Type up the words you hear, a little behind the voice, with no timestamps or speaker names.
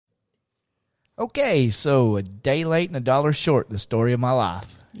Okay, so a day late and $1 short, the story of my life.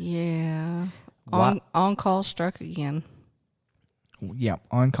 Yeah. What? On call struck again. Yeah,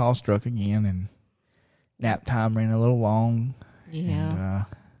 on call struck again, and nap time ran a little long. Yeah.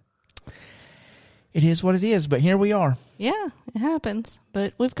 And, it is what it is, but here we are. Yeah, it happens.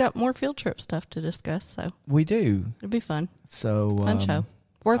 But we've got more field trip stuff to discuss, so We do. it'll be fun. So Fun show.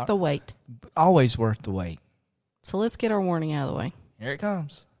 Worth the wait. Always worth the wait. So let's get our warning out of the way. Here it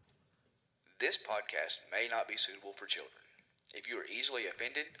comes. This podcast may not be suitable for children. If you are easily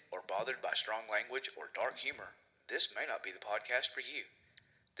offended or bothered by strong language or dark humor, this may not be the podcast for you.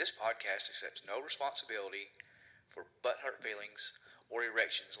 This podcast accepts no responsibility for butthurt feelings or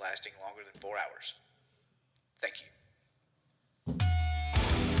erections lasting longer than 4 hours. Thank you.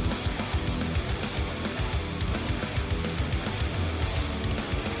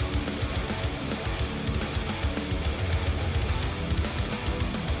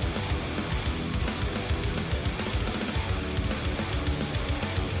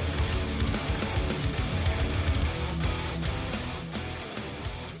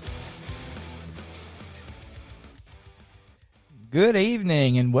 Good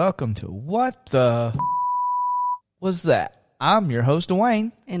evening and welcome to What the Was That? I'm your host,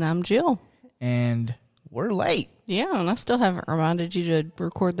 Dwayne, And I'm Jill. and we're late. Yeah, and I still haven't reminded you to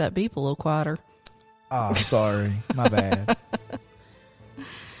record that beep a little quieter. Oh, sorry. My bad.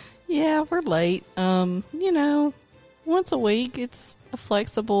 Yeah, we're late. Once a week, it's a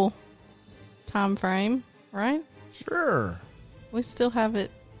flexible time frame, right? Sure. We still have it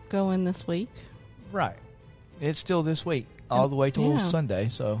going this week. Right. It's still this week, all the way till Yeah. Sunday,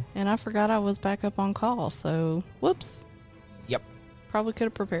 so. And I forgot I was back up on call, so whoops. Yep. Probably could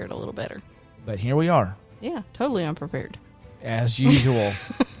have prepared a little better. But here we are, Yeah, totally unprepared. as usual.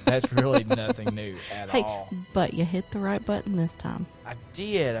 That's really nothing new at Hey, all. but you hit the right button this time. I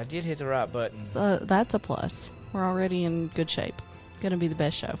did hit the right button. So that's a plus. We're already in good shape. Gonna be the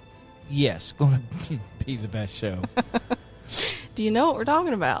best show. Yes, going to be the best show. Do you know what we're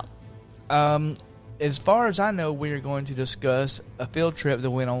talking about? As far as I know, we are going to discuss a field trip that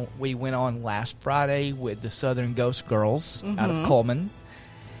we went on last Friday with the Southern Ghost Girls out of Coleman.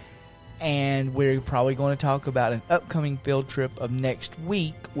 And we're probably going to talk about an upcoming field trip of next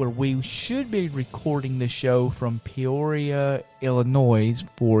week where we should be recording the show from Peoria, Illinois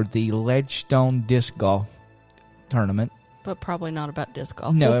for the Ledgestone Disc Golf Tournament. But probably not about disc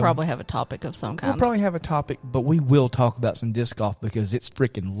golf. No. We'll probably have a topic of some kind. We'll probably have a topic, but we will talk about some disc golf because it's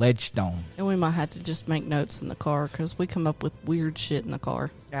freaking Ledgestone. And we might have to just make notes in the car because we come up with weird shit in the car.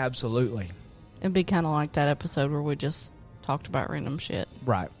 Absolutely. It'd be kind of like that episode where we just talked about random shit,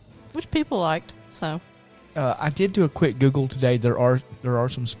 Right. which people liked. So, I did do a quick Google today. There are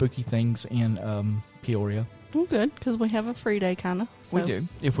some spooky things in Peoria. well, good because we have a free day, kind of. So, We do.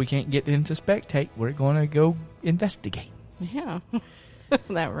 If we can't get into spectate, we're going to go investigate. Yeah,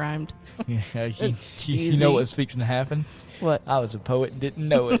 that rhymed. Yeah, you Easy. know what's fixing to happen? What? I was a poet and didn't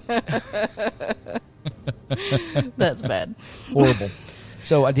know it. That's bad. Horrible.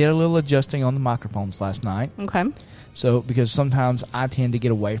 So I did a little adjusting on the microphones last night. Okay. So because sometimes I tend to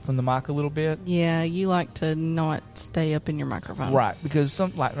get away from the mic a little bit. Yeah, you like to not stay up in your microphone. Right, because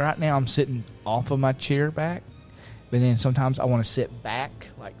like right now I'm sitting off of my chair back, but then sometimes I want to sit back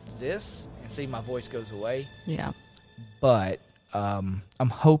like this and see my voice goes away. Yeah. But I'm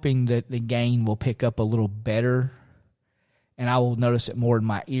hoping that the gain will pick up a little better, and I will notice it more in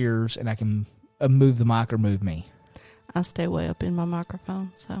my ears, and I can move the mic or move me. I stay way up in my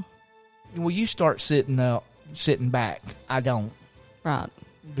microphone, so. Well, you start sitting back. I don't, Right.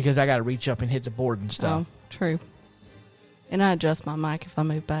 because I got to reach up and hit the board and stuff. Oh, true. And I adjust my mic if I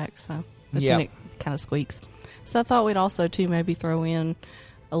move back, so. But Yeah. then it kind of squeaks. So I thought we'd also, too, maybe throw in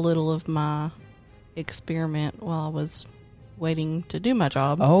a little of my experiment while I was waiting to do my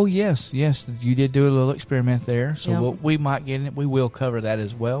job. Oh, yes, you did do a little experiment there, so Yeah. we might get it. We will cover that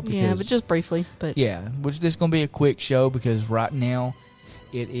as well. Because, Yeah, but just briefly. But yeah, which this is going to be a quick show because right now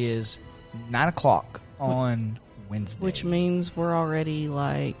it is 9 o'clock on Wednesday. which means we're already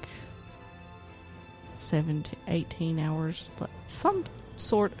like 17, 18 hours, some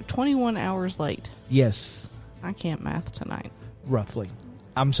sort, 21 hours late. Yes, I can't math tonight. roughly.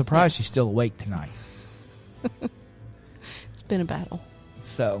 I'm surprised Yes. she's still awake tonight. It's been a battle.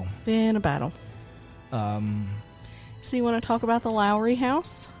 So, Been a battle. So you want to talk about the Lowry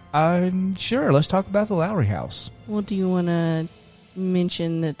house? sure, let's talk about the Lowry house. Well, do you want to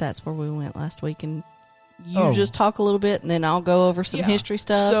mention that that's where we went last week and you just talk a little bit and then I'll go over some Yeah. history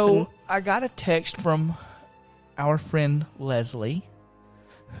stuff? So, and- I got a text from our friend Leslie,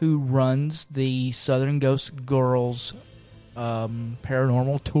 who runs the Southern Ghost Girls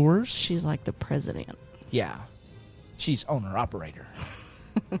paranormal tours. She's like the president. Yeah. She's owner-operator.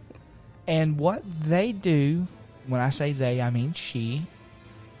 And what they do, when I say they, I mean she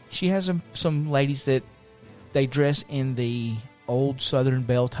has some ladies that they dress in the old Southern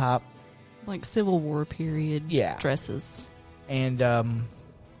belle top. Like Civil War period Yeah. dresses. And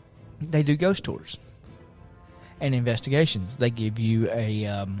they do ghost tours and investigations. They give you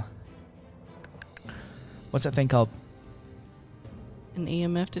a, what's that thing called? An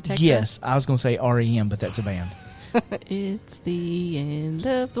EMF detector? Yes, I was going to say REM, but that's a band. It's the end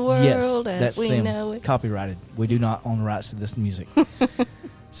of the world as that's we them. know it. Copyrighted. We do not own the rights to this music.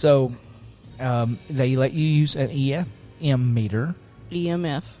 So they let you use an EFM meter.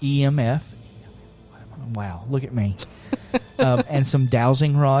 EMF. Wow, look at me. And some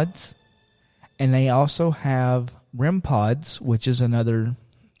dowsing rods. And they also have REM pods, which is another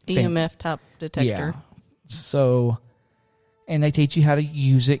thing. EMF type detector. Yeah. So, and they teach you how to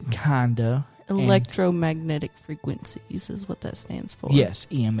use it, kinda. Electromagnetic frequencies is what that stands for. Yes,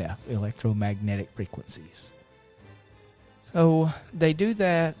 EMF, electromagnetic frequencies. So they do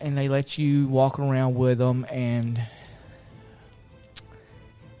that, and they let you walk around with them, and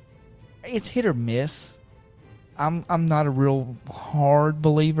it's hit or miss. I'm not a real hard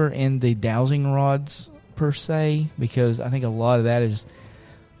believer in the dowsing rods per se, because I think a lot of that is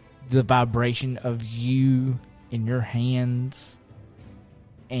the vibration of you in your hands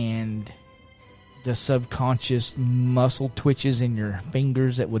and the subconscious muscle twitches in your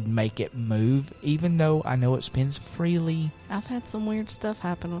fingers that would make it move, even though I know it spins freely. I've had some weird stuff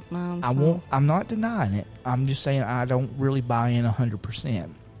happen with mine. I'm not denying it. I'm just saying I don't really buy in 100%.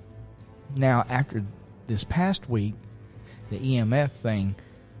 Now, after this past week, the EMF thing,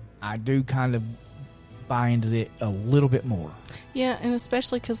 I do kind of buy into it a little bit more. Yeah, and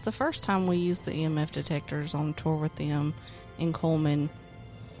especially because the first time we used the EMF detectors on tour with them in Coleman,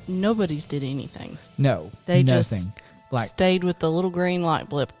 nobody's did anything. No, They nothing. just Like, stayed with the little green light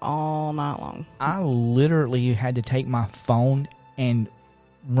blip all night long. I literally had to take my phone and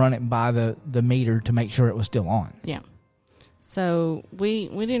run it by the meter to make sure it was still on. Yeah. So we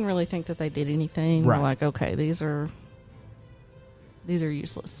didn't really think that they did anything. Right. We're like, okay, these are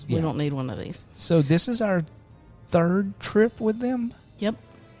useless. Yeah. We don't need one of these. So this is our third trip with them. Yep.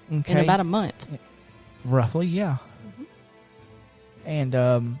 Okay. In about a month. Roughly, yeah.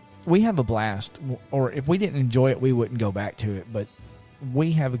 And we have a blast. Or if we didn't enjoy it, we wouldn't go back to it. But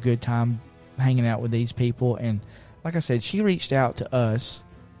we have a good time hanging out with these people. And like I said, she reached out to us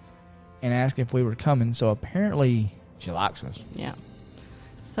and asked if we were coming. So apparently she likes us. Yeah.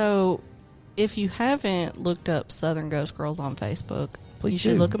 So if you haven't looked up Southern Ghost Girls on Facebook, Please you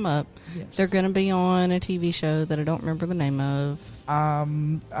should do. look them up. Yes. They're going to be on a TV show that I don't remember the name of. I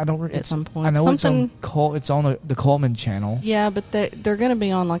don't. At some point. I know Something- it's on the Coleman channel. Yeah, but they're going to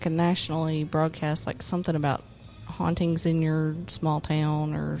be on like a nationally broadcast, like something about hauntings in your small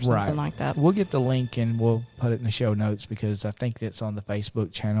town or something Right. like that. We'll get the link and we'll put it in the show notes because I think it's on the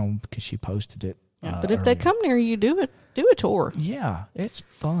Facebook channel because she posted it. Yeah, but if they earlier. come near you, do a tour. Yeah, it's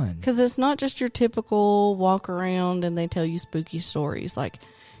fun. Because it's not just your typical walk around and they tell you spooky stories. Like,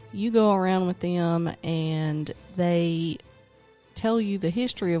 you go around with them and they tell you the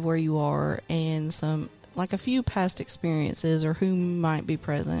history of where you are and a few past experiences or who might be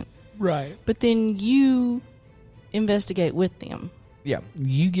present. Right. But then you investigate with them. Yeah,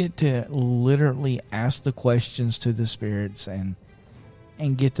 you get to literally ask the questions to the spirits and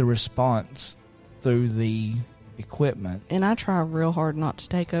get the response through the equipment. And I try real hard not to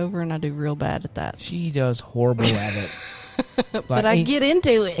take over, and I do real bad at that. She does horrible at it. But I get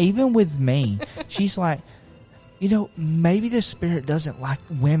into it. Even with me, she's like, maybe the spirit doesn't like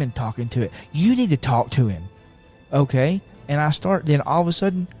women talking to it. You need to talk to him. Okay? And I start, then all of a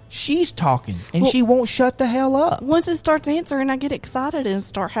sudden, she's talking, and she won't shut the hell up. Once it starts answering, I get excited and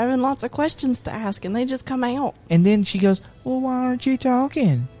start having lots of questions to ask, and they just come out. And then she goes, well, why aren't you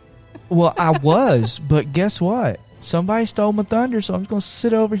talking? Well, I was, but guess what? Somebody stole my thunder, so I'm just going to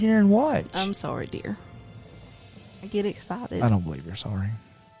sit over here and watch. I'm sorry, dear. I get excited. I don't believe you're sorry.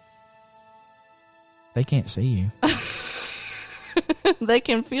 They can't see you. They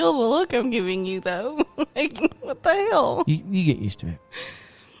can feel the look I'm giving you, though. Like, what the hell? You get used to it.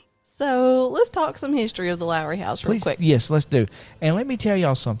 So, let's talk some history of the Lowry House real Please, quick. yes, let's do. And let me tell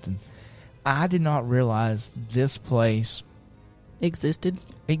y'all something. I did not realize this place Existed.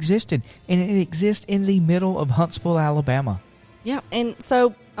 existed, and it exists in the middle of Huntsville, Alabama. Yeah, and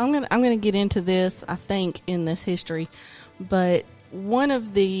so I'm gonna get into this, I think, in this history, but one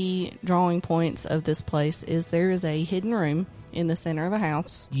of the drawing points of this place is there is a hidden room in the center of the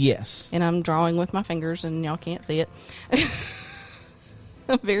house. Yes. And I'm drawing with my fingers, and y'all can't see it.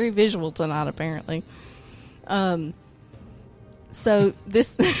 I'm very visual tonight, apparently. So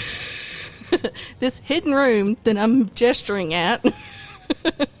this this hidden room that I'm gesturing at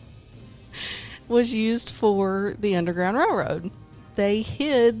was used for the Underground Railroad. They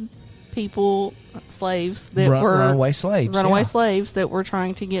hid people, slaves that were runaway slaves that were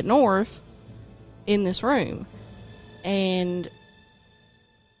trying to get north in this room. And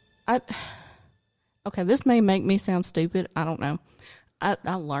okay, this may make me sound stupid. I don't know.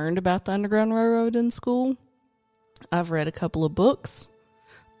 I learned about the Underground Railroad in school. I've read a couple of books,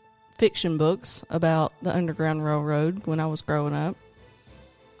 fiction books about the Underground Railroad when I was growing up.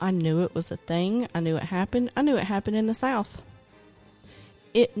 I knew it was a thing. I knew it happened. I knew it happened in the South.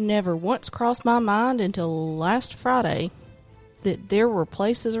 It never once crossed my mind until last Friday that there were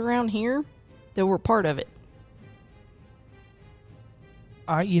places around here that were part of it.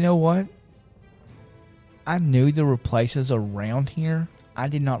 You know what? I knew there were places around here. I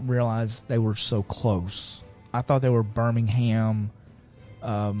did not realize they were so close. I thought they were Birmingham.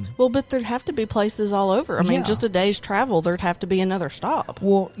 Well, but there'd have to be places all over. I mean, just a day's travel, there'd have to be another stop.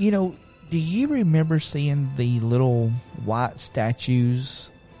 Well, you know, do you remember seeing the little white statues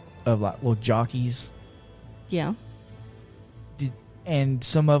of like little jockeys? Yeah. And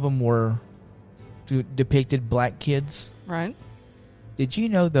some of them were depicted black kids. Right. Did you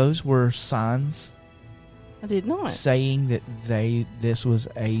know those were signs? I did not. Saying that this was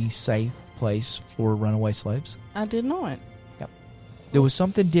a safe place for runaway slaves? I did not. Yep. There was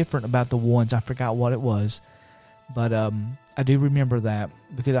something different about the ones. I forgot what it was. But I do remember that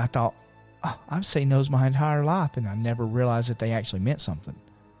because I thought, oh, I've seen those my entire life, and I never realized that they actually meant something.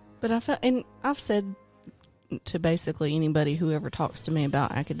 But I've said to basically anybody who ever talks to me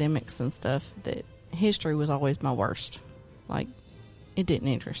about academics and stuff that history was always my worst. Like, it didn't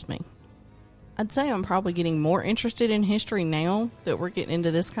interest me. I'd say I'm probably getting more interested in history now that we're getting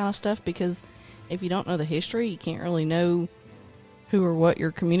into this kind of stuff, because if you don't know the history, you can't really know who or what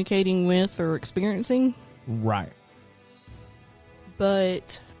you're communicating with or experiencing. Right.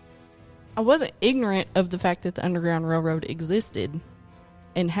 But I wasn't ignorant of the fact that the Underground Railroad existed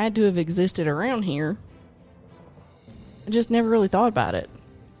and had to have existed around here. I just never really thought about it.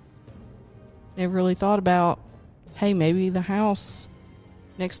 Never really thought about, hey, maybe the house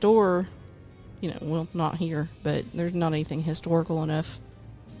next door, you know, well, not here, but there's not anything historical enough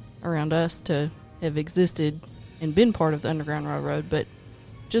around us to have existed and been part of the Underground Railroad, but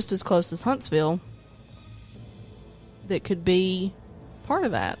just as close as Huntsville, that could be part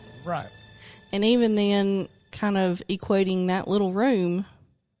of that. Right. And even then, kind of equating that little room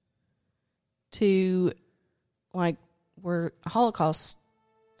to, like, where Holocaust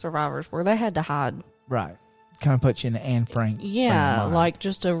survivors, where they had to hide. Right. Kind of puts you in the Anne Frank. Yeah, like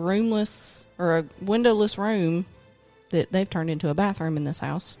just a roomless or a windowless room that they've turned into a bathroom in this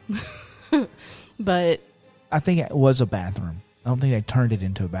house. But I think it was a bathroom. I don't think they turned it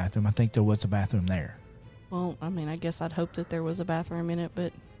into a bathroom. I think there was a bathroom there. Well, I mean, I guess I'd hope that there was a bathroom in it,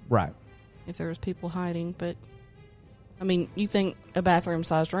 but right. If there was people hiding, but I mean, you think a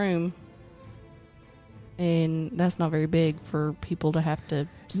bathroom-sized room, and that's not very big for people to have to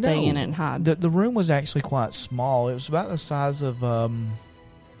stay in it and hide. The room was actually quite small. It was about the size of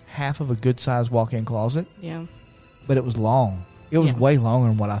half of a good-sized walk-in closet. Yeah. But it was long. It was way longer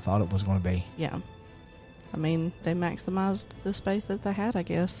than what I thought it was going to be. Yeah. I mean, they maximized the space that they had, I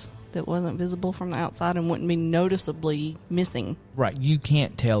guess, that wasn't visible from the outside and wouldn't be noticeably missing. Right. You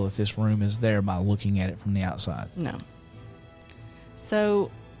can't tell if this room is there by looking at it from the outside. No. So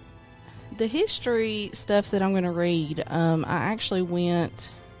the history stuff that I'm going to read, I actually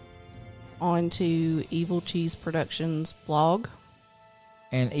went onto Evil Cheese Productions blog.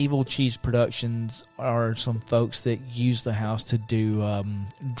 And Evil Cheese Productions are some folks that use the house to do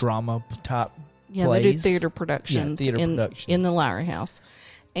drama type plays. They do theater productions, in the Lowry House.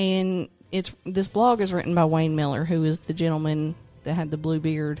 And this blog is written by Wayne Miller, who is the gentleman that had the blue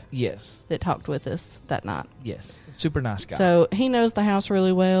beard. Yes. That talked with us that night. Yes. Super nice guy. So he knows the house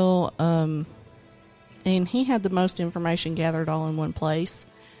really well. And he had the most information gathered all in one place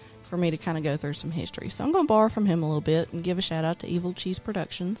for me to kind of go through some history. So I'm going to borrow from him a little bit and give a shout out to Evil Cheese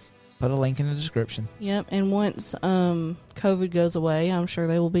Productions. Put a link in the description. Yep. And once COVID goes away, I'm sure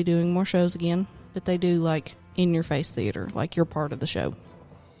they will be doing more shows again. But they do like in-your-face theater, like you're part of the show.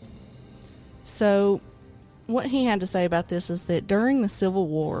 So what he had to say about this is that during the Civil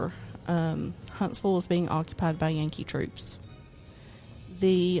War, Huntsville was being occupied by Yankee troops.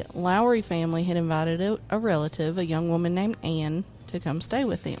 The Lowry family had invited a relative, a young woman named Anne, to come stay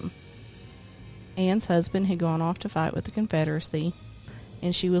with them. Anne's husband had gone off to fight with the Confederacy,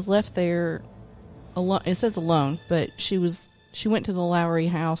 and she was left there alone. It says alone, but she went to the Lowry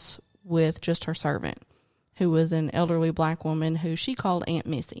house with just her servant, who was an elderly black woman who she called Aunt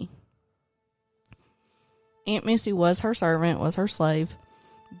Missy. Aunt Missy was her servant, was her slave,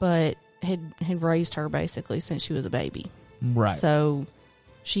 but had raised her basically since she was a baby. Right. So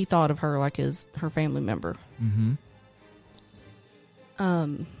she thought of her like as her family member. Mm-hmm.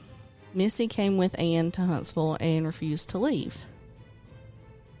 Missy came with Anne to Huntsville and refused to leave.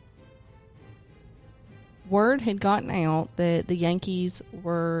 Word had gotten out that the Yankees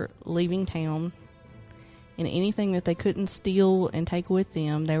were leaving town, and anything that they couldn't steal and take with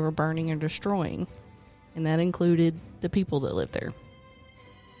them, they were burning and destroying. And that included the people that lived there.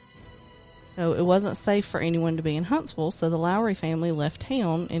 So it wasn't safe for anyone to be in Huntsville, so the Lowry family left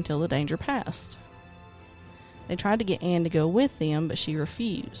town until the danger passed. They tried to get Anne to go with them, but she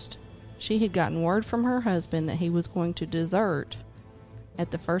refused. She had gotten word from her husband that he was going to desert at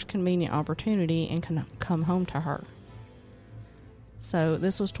the first convenient opportunity and come home to her. So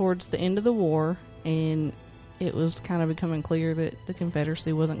this was towards the end of the war, and it was kind of becoming clear that the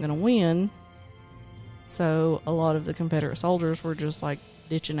Confederacy wasn't going to win. So a lot of the Confederate soldiers were just like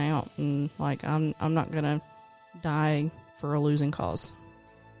ditching out and like, I'm not going to die for a losing cause.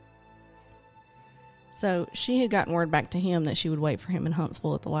 So she had gotten word back to him that she would wait for him in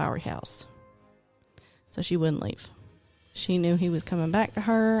Huntsville at the Lowry house. So she wouldn't leave. She knew he was coming back to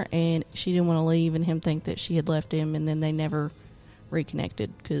her, and she didn't want to leave and him think that she had left him, and then they never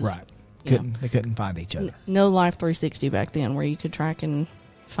reconnected. Cause, Right. They couldn't find each other. No Life 360 back then where you could track and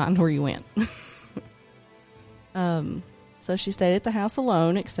find where you went. So she stayed at the house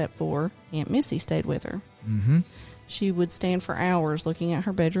alone, except for Aunt Missy stayed with her. Mm-hmm. She would stand for hours looking at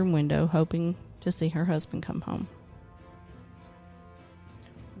her bedroom window, hoping to see her husband come home.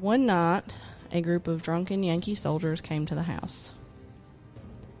 One night, a group of drunken Yankee soldiers came to the house.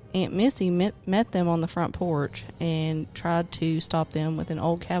 Aunt Missy met them on the front porch and tried to stop them with an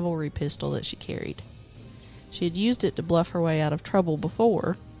old cavalry pistol that she carried. She had used it to bluff her way out of trouble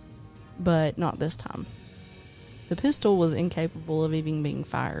before, but not this time. The pistol was incapable of even being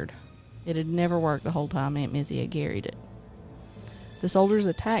fired. It had never worked the whole time Aunt Missy had carried it. The soldiers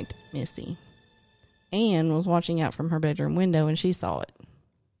attacked Missy. Anne was watching out from her bedroom window, and she saw it.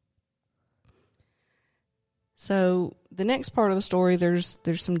 So the next part of the story, there's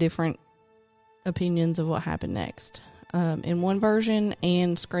some different opinions of what happened next. In one version,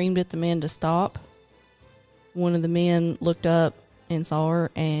 Anne screamed at the men to stop. One of the men looked up and saw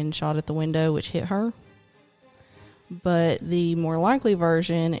her and shot at the window, which hit her. But the more likely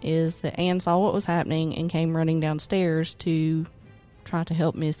version is that Anne saw what was happening and came running downstairs to try to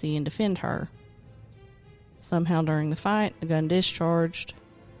help Missy and defend her. Somehow during the fight, a gun discharged.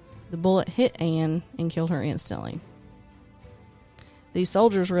 The bullet hit Anne and killed her instantly. These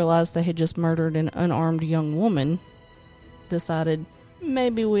soldiers realized they had just murdered an unarmed young woman, decided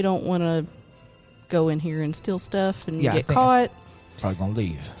maybe we don't want to go in here and steal stuff and get caught. Probably going to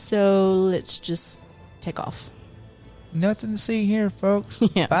leave. So let's just take off. Nothing to see here, folks.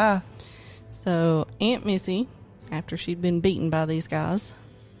 Yeah. Bye. So Aunt Missy, after she'd been beaten by these guys,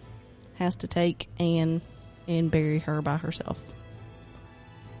 has to take Anne and bury her by herself.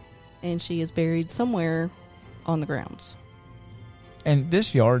 And she is buried somewhere on the grounds. And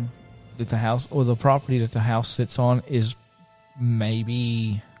this yard that the house, or the property that the house sits on, is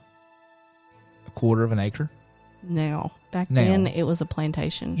maybe a quarter of an acre. Now, back then it was a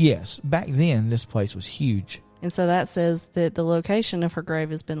plantation. Yes, back then this place was huge. And so that says that the location of her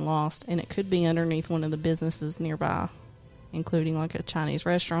grave has been lost, and it could be underneath one of the businesses nearby, including like a Chinese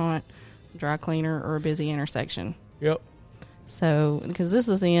restaurant, dry cleaner, or a busy intersection. Yep. So, because this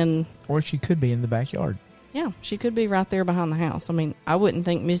is in... Or she could be in the backyard. Yeah, she could be right there behind the house. I mean, I wouldn't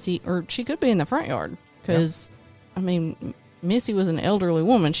think Missy... Or she could be in the front yard. Because, I mean, Missy was an elderly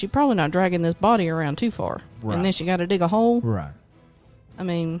woman. She's probably not dragging this body around too far. Right. And then she got to dig a hole. Right. I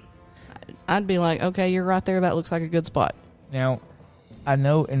mean, I'd be like, okay, you're right there. That looks like a good spot. Now, I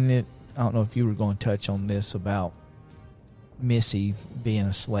know, I don't know if you were going to touch on this about Missy being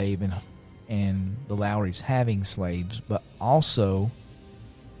a slave and the Lowrys having slaves, but also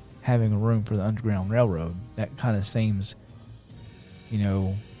having a room for the Underground Railroad. That kind of seems,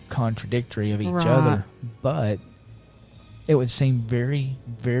 contradictory of each other. But it would seem very,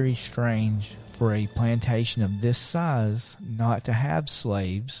 very strange for a plantation of this size not to have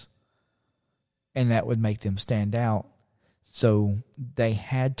slaves, and that would make them stand out. So they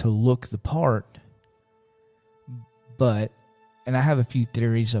had to look the part. But, and I have a few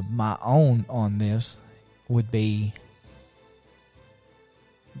theories of my own on this, would be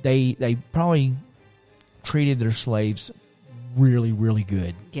they probably treated their slaves really, really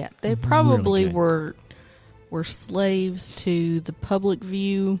good. Yeah, they probably Really good. were slaves to the public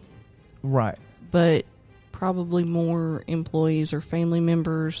view, Right. but probably more employees or family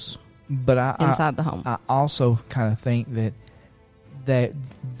members But inside the home. I also kind of think that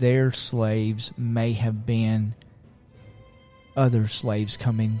their slaves may have been other slaves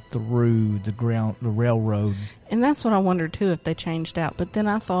coming through the railroad. And that's what I wondered too, if they changed out. But then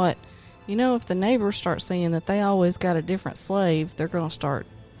I thought, if the neighbors start seeing that they always got a different slave, they're going to start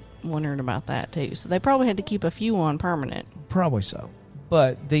wondering about that too. So they probably had to keep a few on permanent. Probably so.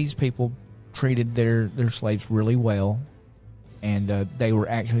 But these people treated their slaves really well, and they were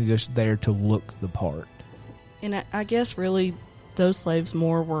actually just there to look the part. And I guess really those slaves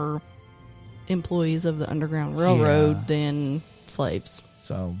more were employees of the Underground Railroad than slaves.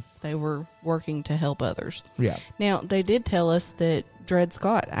 So They were working to help others. yeah. Now, they did tell us that Dred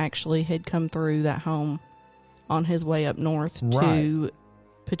Scott actually had come through that home on his way up north to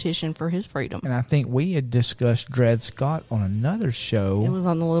petition for his freedom. And I think we had discussed Dred Scott on another show. It was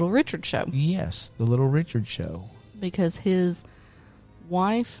on the Little Richard show. Yes, the Little Richard show. Because his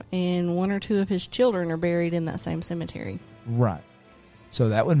wife and one or two of his children are buried in that same cemetery. Right. So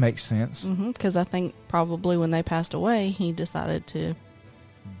that would make sense. Because I think probably when they passed away, he decided to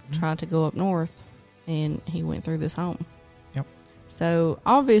try to go up north, and he went through this home. Yep. So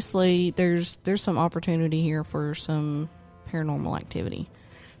obviously, there's some opportunity here for some paranormal activity.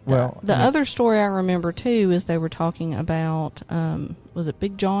 The other story I remember too is they were talking about was it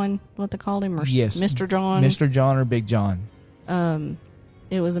Big John, what they called him, or yes, Mr. John? Mr. John or Big John.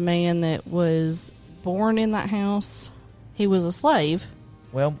 It was a man that was born in that house. He was a slave.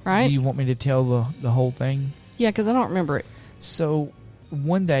 Well, right? Do you want me to tell the whole thing? Yeah, because I don't remember it. So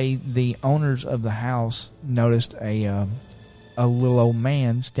one day, the owners of the house noticed a little old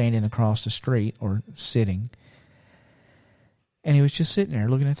man standing across the street, or sitting, and he was just sitting there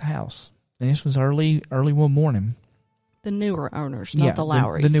looking at the house. And this was early one morning. The newer owners, not the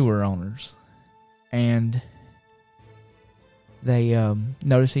Lowrys. The newer owners. And they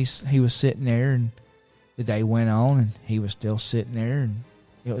noticed he was sitting there, and the day went on, and he was still sitting there, and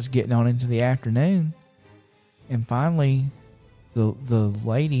it was getting on into the afternoon. And finally, the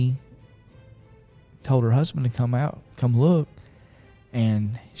lady told her husband to come look,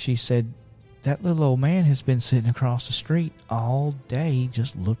 and she said, that little old man has been sitting across the street all day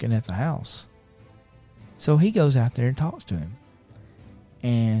just looking at the house. So he goes out there and talks to him.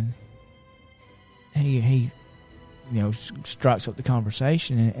 And he strikes up the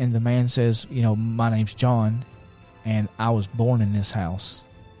conversation, and the man says, my name's John, and I was born in this house.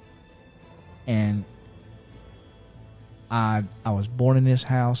 And I was born in this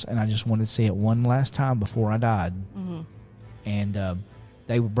house, and I just wanted to see it one last time before I died. Mm-hmm. And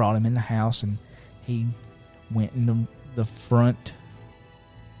they brought him in the house, and he went in the front.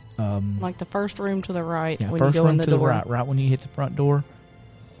 Like the first room to the right when first you go room in the to door. the right when you hit the front door.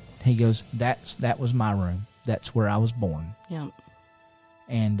 He goes, that was my room. That's where I was born. Yeah.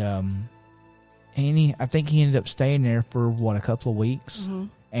 And I think he ended up staying there for a couple of weeks. Mm-hmm.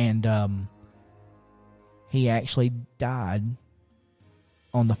 And he actually died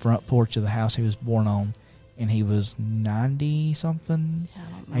on the front porch of the house he was born on, and he was 90 something, Yeah, I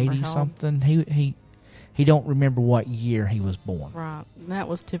don't remember 80 how. something. He don't remember what year he was born. Right. And that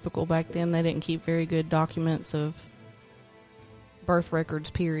was typical back then. They didn't keep very good documents of birth records,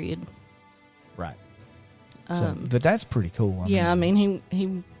 period. Right. But that's pretty cool. I mean,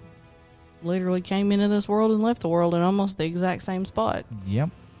 he literally came into this world and left the world in almost the exact same spot. Yep.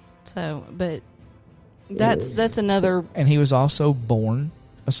 So, but that's another. And he was also born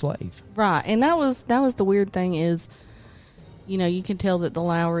a slave. Right. And that was the weird thing is, you can tell that the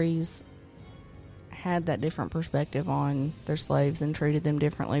Lowrys had that different perspective on their slaves and treated them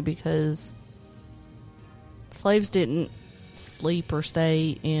differently, because slaves didn't sleep or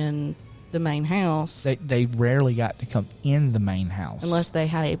stay in the main house. They rarely got to come in the main house. Unless they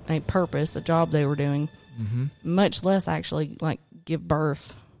had a purpose, a job they were doing. Mm-hmm. Much less actually, give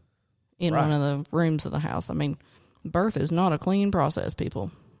birth in one of the rooms of the house. I mean, birth is not a clean process,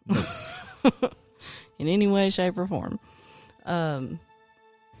 people. In any way, shape, or form.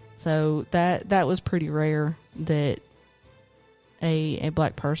 So that was pretty rare that a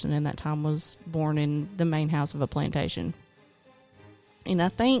black person in that time was born in the main house of a plantation. And I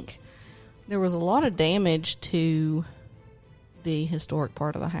think there was a lot of damage to the historic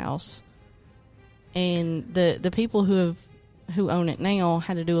part of the house. And the people who own it now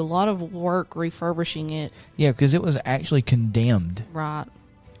had to do a lot of work refurbishing it. Yeah, because it was actually condemned. Right.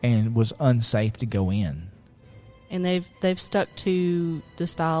 And was unsafe to go in. And they've stuck to the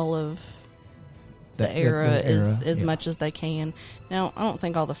style of the era as yeah. much as they can. Now, I don't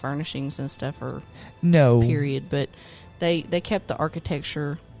think all the furnishings and stuff are No. period, but they kept the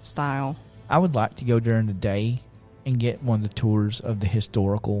architecture style. I would like to go during the day and get one of the tours of the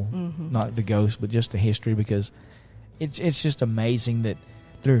historical, not the ghost, but just the history, because it's just amazing that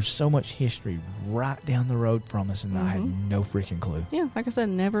there's so much history right down the road from us, and I had no freaking clue. Yeah, like I said,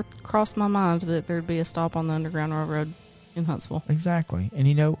 never crossed my mind that there'd be a stop on the Underground Railroad in Huntsville. Exactly.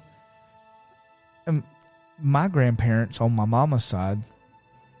 And, my grandparents on my mama's side,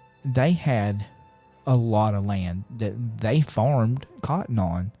 they had a lot of land that they farmed cotton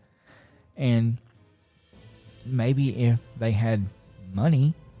on. And maybe if they had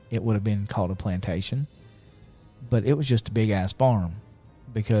money, it would have been called a plantation. But it was just a big-ass farm,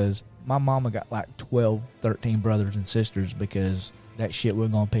 because my mama got like 12, 13 brothers and sisters, because that shit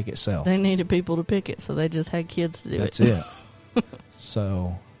wasn't going to pick itself. They needed people to pick it, so they just had kids to do That's it. it.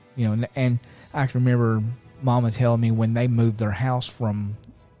 So, and I can remember Mama telling me when they moved their house from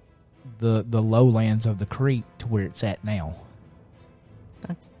the lowlands of the creek to where it's at now.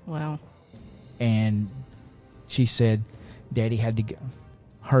 That's, wow. And she said Daddy had to go,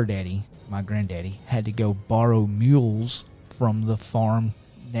 her daddy, my granddaddy, had to go borrow mules from the farm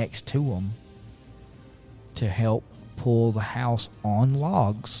next to them to help pull the house on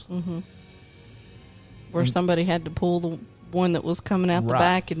logs. Where somebody had to pull the one that was coming out the Right.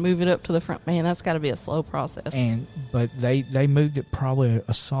 back and move it up to the front. Man, that's got to be a slow process. But they moved it probably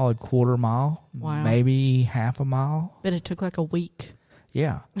a solid quarter mile, Wow. maybe half a mile. But it took like a week.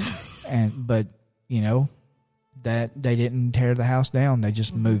 Yeah. But that they didn't tear the house down, they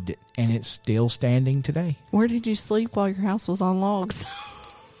just moved it, and it's still standing today, Where did you sleep while your house was on logs?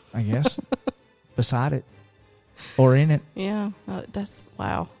 I guess. Beside it or in it. Yeah, that's,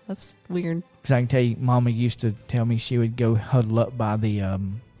 wow. That's weird. Because I can tell you, Mama used to tell me she would go huddle up by the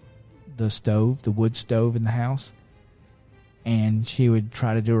stove, the wood stove in the house, and she would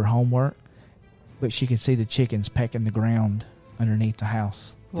try to do her homework, but she could see the chickens pecking the ground underneath the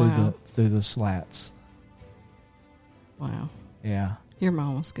house Wow. through the slats. Wow. Yeah. Your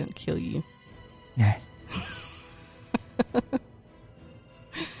mom was going to kill you. Yeah.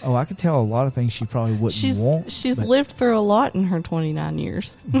 Oh, I could tell a lot of things she probably wouldn't want. She's but lived through a lot in her 29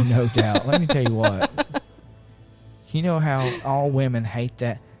 years. no doubt. Let me tell you what. You know how all women hate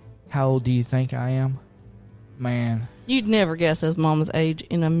that? How old do you think I am? Man. You'd never guess his mama's age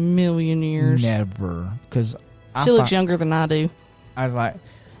in a million years. Never. Because She looks younger than I do. I was like,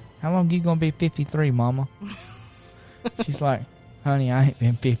 how long you going to be 53, Mama? She's like, honey, I ain't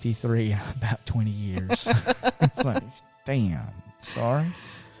been 53 in about 20 years. It's like, damn. Sorry.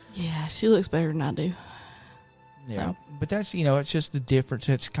 Yeah, she looks better than I do. Yeah. So. But that's, it's just the difference.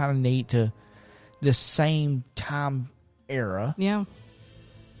 It's kind of neat to the same time era Yeah.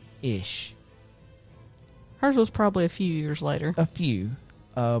 ish. Hers was probably a few years later. A few.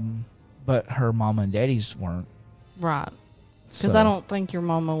 But her mama and daddy's weren't. Right. Because So- I don't think your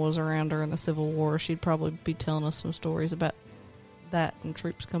mama was around during the Civil War. She'd probably be telling us some stories about that and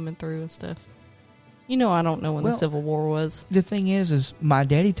troops coming through and stuff. I don't know when the Civil War was. The thing is my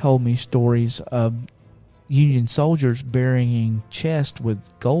daddy told me stories of Union soldiers burying chests with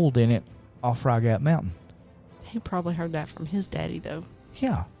gold in it off Frog Gap Mountain. He probably heard that from his daddy, though.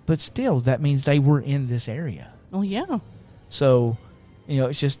 Yeah, but still, that means they were in this area. Oh, yeah. So,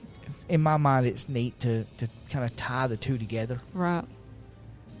 it's just, in my mind, it's neat to kind of tie the two together. Right.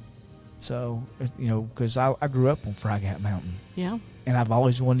 So, because I grew up on Frog Gap Mountain. Yeah. And I've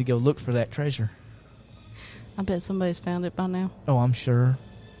always wanted to go look for that treasure. I bet somebody's found it by now. Oh, I'm sure.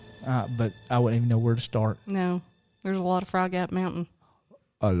 But I wouldn't even know where to start. No. There's a lot of Frog Gap Mountain.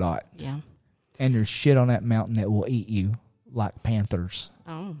 A lot. Yeah. And there's shit on that mountain that will eat you, like panthers.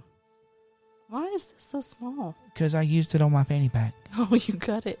 Oh. Why is this so small? Because I used it on my fanny pack. Oh, you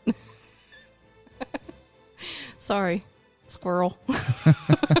got it. Sorry, squirrel.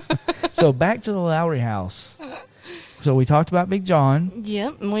 So back to the Lowry house. So we talked about Big John.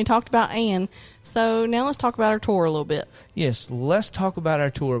 Yep, and we talked about Ann. So now let's talk about our tour a little bit. Yes, let's talk about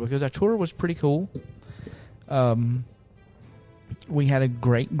our tour, because our tour was pretty cool. We had a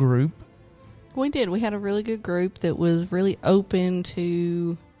great group. We did. We had a really good group that was really open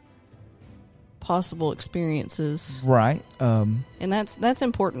to possible experiences. Right. And that's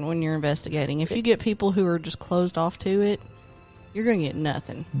important when you're investigating. If you get people who are just closed off to it, you're going to get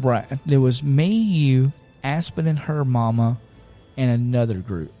nothing. Right. There was me, you, Aspen and her mama, and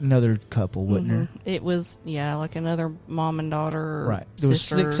another couple, wasn't there? It was, like another mom and daughter. Or right. There was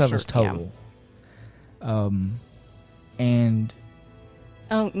 6 of us total. Yeah. And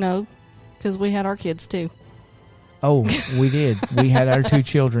Oh, no, because we had our kids too. Oh, we did. We had our 2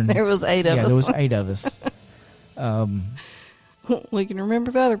 children. There was 8 of us. Yeah, there was 8 of us. We can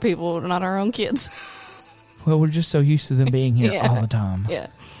remember the other people, but not our own kids. Well, we're just so used to them being here Yeah. all the time. Yeah.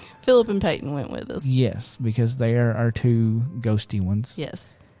 Philip and Peyton went with us. Yes, because they are our 2 ghosty ones.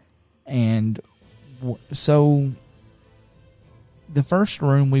 Yes. And so the first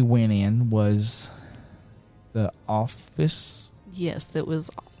room we went in was the office. Yes, that was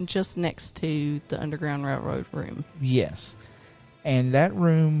just next to the Underground Railroad room. Yes. And that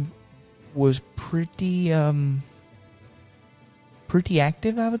room was pretty active,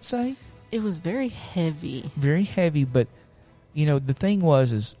 I would say. It was very heavy. Very heavy, but the thing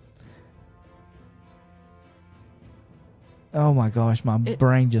is oh my gosh, my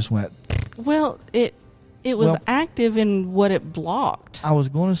brain just went. Well, it was Well, active in what it blocked. I was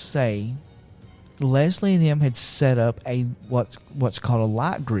going to say, Leslie and them had set up a what's called a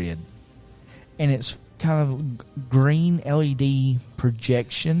light grid, and it's kind of green LED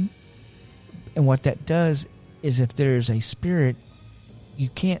projection. And what that does is, if there's a spirit, you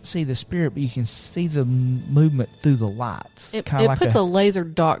can't see the spirit, but you can see the movement through the lights. It Kinda like puts a laser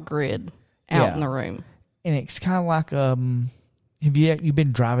dot grid out in the room. And it's kind of like have you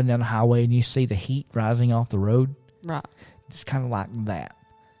been driving down the highway and you see the heat rising off the road? Right. It's kind of like that.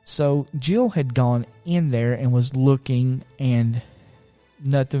 So Jill had gone in there and was looking, and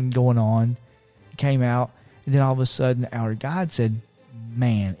nothing going on. Came out, and then all of a sudden our guide said,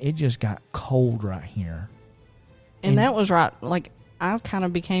 "Man, it just got cold right here." And that was right. Like, I kind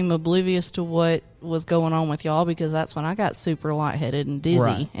of became oblivious to what was going on with y'all, because that's when I got super lightheaded and dizzy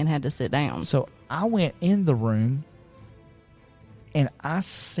Right. and had to sit down. So I went in the room, and I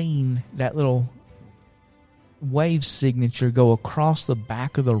seen that little wave signature go across the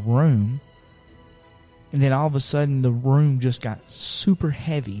back of the room, and then all of a sudden the room just got super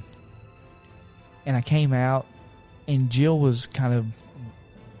heavy. And I came out, and Jill was kind of,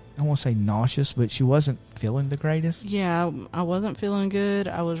 I won't say nauseous, but she wasn't feeling the greatest. Yeah, I wasn't feeling good.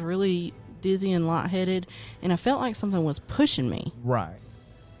 I was really dizzy and lightheaded, and I felt like something was pushing me. Right.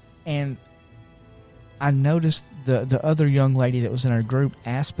 And I noticed the other young lady that was in our group,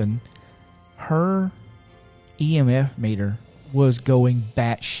 Aspen, her EMF meter was going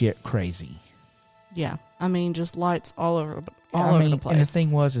batshit crazy. Yeah, I mean, just lights all over the place. And the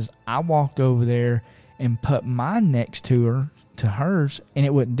thing was, I walked over there and put mine next to her, to hers, and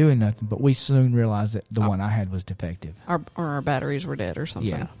it wasn't doing nothing. But we soon realized that the one I had was defective. Our batteries were dead or something.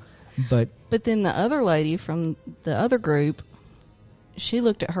 Yeah. But then the other lady from the other group, she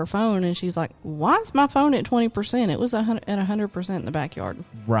looked at her phone and she's like, "Why is my phone at 20%? It was at 100% in the backyard."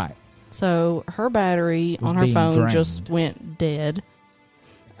 right. So her battery Was on her being phone drained. just went dead.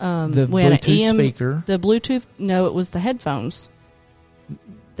 The we had an Bluetooth speaker. The Bluetooth, no, it was the headphones.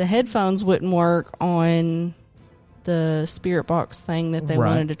 The headphones wouldn't work on the spirit box thing that they Right.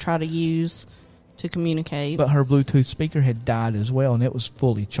 wanted to try to use to communicate. But her Bluetooth speaker had died as well, and it was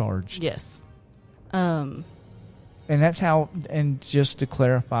fully charged. Yes. And that's how, and just to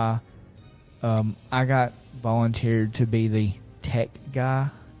clarify, I got volunteered to be the tech guy.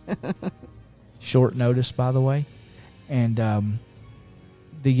 Short notice, by the way. And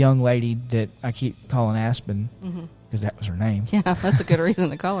the young lady that I keep calling Aspen, because that was her name, Yeah, that's a good reason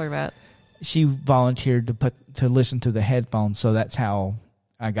to call her that. she volunteered to listen to the headphones, so that's how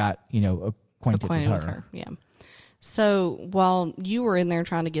I got, acquainted with her. Yeah. So while you were in there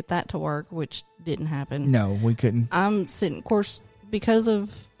trying to get that to work, which didn't happen, No, we couldn't. I'm sitting, of course, because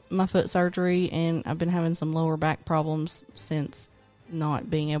of my foot surgery, and I've been having some lower back problems since not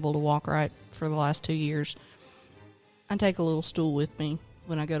being able to walk right for the last 2 years. I take a little stool with me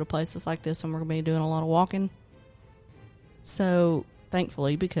when I go to places like this, and we're going to be doing a lot of walking. So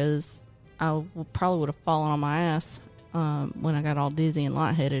thankfully, because I probably would have fallen on my ass when I got all dizzy and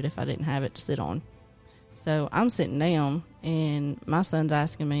lightheaded if I didn't have it to sit on. So I'm sitting down, and my son's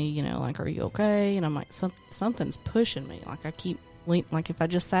asking me, like, "Are you okay?" And I'm like, something's pushing me. Like, I keep like, if I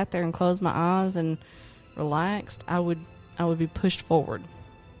just sat there and closed my eyes and relaxed, I would be pushed forward.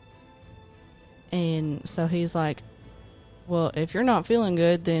 And so he's like, "Well, if you're not feeling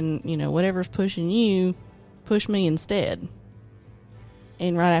good, then whatever's pushing you, push me instead."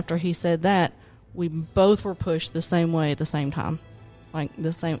 And right after he said that, we both were pushed the same way at the same time. Like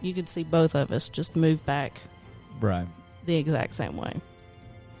the same, you could see both of us just move back Right. the exact same way.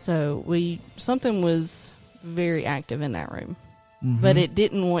 So something was very active in that room, but it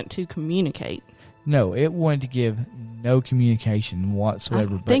didn't want to communicate. No, it wanted to give no communication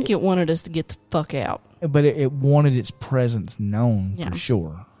whatsoever. I think it wanted us to get the fuck out. But it wanted its presence known Yeah. for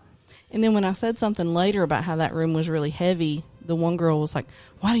sure. And then when I said something later about how that room was really heavy, the one girl was like,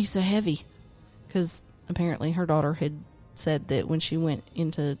 "Why are you so heavy?" Because apparently her daughter had said that when she went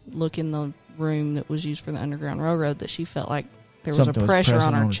in to look in the room that was used for the Underground Railroad, that she felt like there was Something a pressure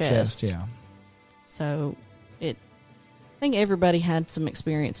pressing on her chest. Yeah. So I think everybody had some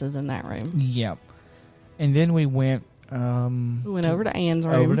experiences in that room. Yep. And then we went. We went over to Ann's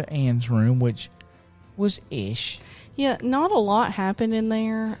room. Over to Ann's room, which was ish. Yeah, not a lot happened in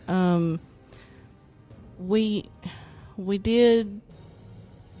there. We did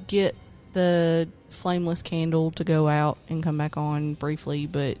get the flameless candle to go out and come back on briefly,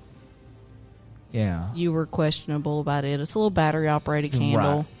 but Yeah. you were questionable about it. It's a little battery operated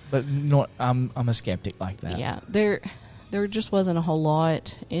candle. Right. But no, I'm a skeptic like that. Yeah, there just wasn't a whole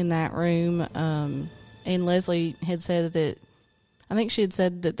lot in that room. And Leslie had said that, I think she had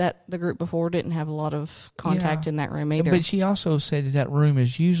said that the group before didn't have a lot of contact in that room either. But she also said that room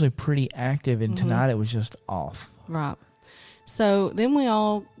is usually pretty active, and tonight it was just off. Right. So then we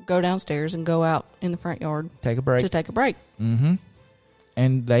all go downstairs and go out in the front yard Take a break. to take a break. Mm-hmm.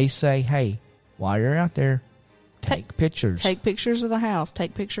 And they say, hey, while you're out there, take pictures. Take pictures of the house.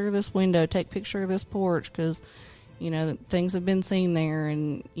 Take picture of this window. Take picture of this porch because, things have been seen there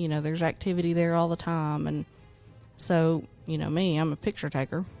and, there's activity there all the time. And so, me, I'm a picture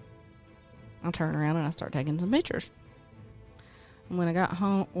taker. I turn around and I start taking some pictures. And when I got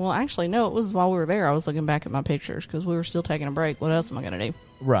home, well, actually, no, it was while we were there. I was looking back at my pictures because we were still taking a break. What else am I going to do?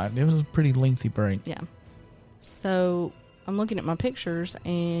 Right. It was a pretty lengthy break. Yeah. So I'm looking at my pictures,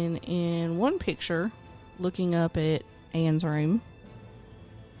 and in one picture, looking up at Ann's room,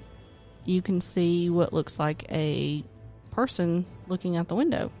 you can see what looks like a person looking out the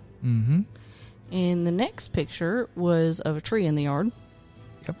window. Mm-hmm. And the next picture was of a tree in the yard.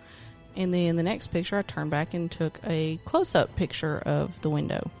 Yep. And then the next picture, I turned back and took a close-up picture of the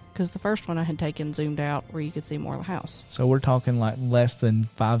window. Because the first one I had taken zoomed out where you could see more of the house. So we're talking like less than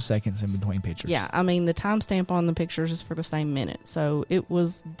 5 seconds in between pictures. Yeah, I mean, the timestamp on the pictures is for the same minute. So it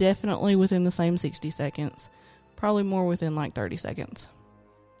was definitely within the same 60 seconds. Probably more within like 30 seconds.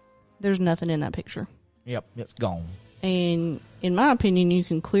 There's nothing in that picture. Yep, it's gone. And in my opinion, you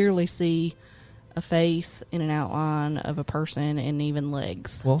can clearly see a face and an outline of a person and even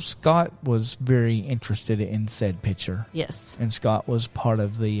legs. Well, Scott was very interested in said picture. Yes. And Scott was part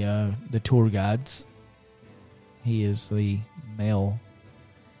of the tour guides. He is the male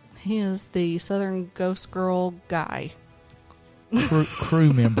He is the Southern Ghost Girl guy.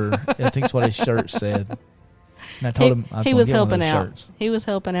 crew member. I think that's what his shirt said. And I told him I he was helping out. Shirts. He was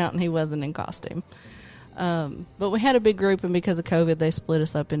helping out, and he wasn't in costume. But we had a big group, and because of COVID, they split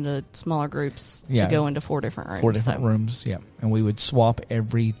us up into smaller groups to go into 4 different rooms. 4 different rooms, yeah. And we would swap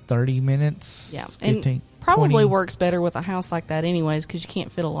every 30 minutes. Yeah. 15, and probably 20. works better with a house like that anyways, because you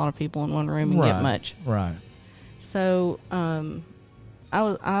can't fit a lot of people in one room and get much. Right. So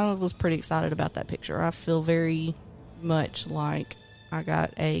I was pretty excited about that picture. I feel very much like I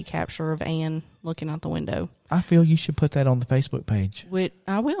got a capture of Ann looking out the window. I feel you should put that on the Facebook page. Which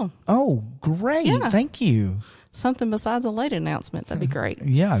I will. Oh, great. Yeah. Thank you. Something besides a late announcement. That'd be great.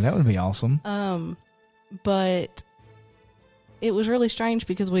 Yeah, that would be awesome. But it was really strange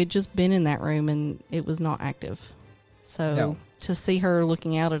because we had just been in that room and it was not active. So to see her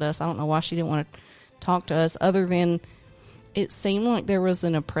looking out at us, I don't know why she didn't want to talk to us other than it seemed like there was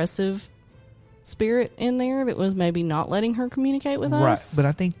an oppressive spirit in there that was maybe not letting her communicate with us. Right, but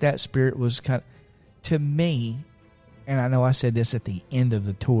I think that spirit was kind of, to me, and I know I said this at the end of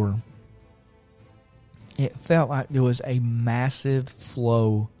the tour, it felt like there was a massive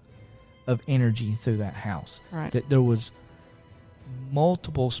flow of energy through that house. Right. That there was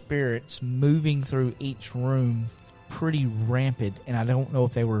multiple spirits moving through each room pretty rampant, and I don't know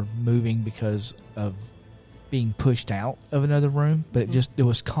if they were moving because of being pushed out of another room, but it just, there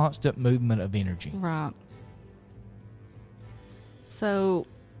was constant movement of energy. Right. So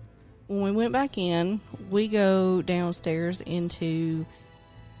when we went back in, we go downstairs into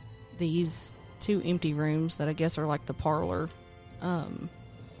these 2 empty rooms that I guess are like the parlor,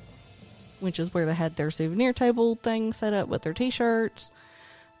 which is where they had their souvenir table thing set up with their t-shirts,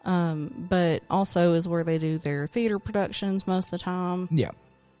 but also is where they do their theater productions most of the time. Yeah.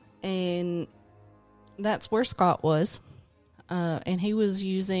 And that's where Scott was, and he was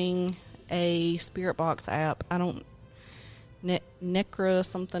using a Spirit Box app. I don't... Necra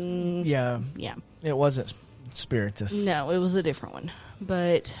something. Yeah. Yeah. It wasn't Spiritus. No, it was a different one.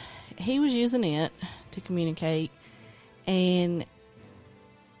 But he was using it to communicate, and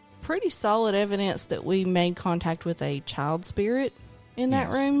pretty solid evidence that we made contact with a child spirit in that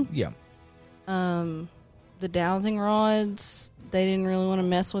room. Yeah. The dowsing rods, they didn't really want to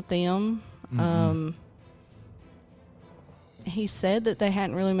mess with them. he said that they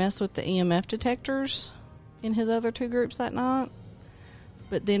hadn't really messed with the EMF detectors in his other 2 groups that night.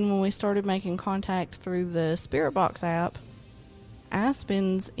 But then when we started making contact through the Spirit Box app,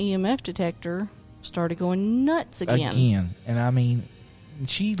 Aspen's EMF detector started going nuts again. And I mean,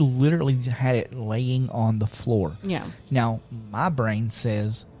 she literally had it laying on the floor. Yeah. Now, my brain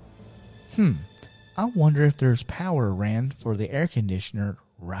says, I wonder if there's power ran for the air conditioner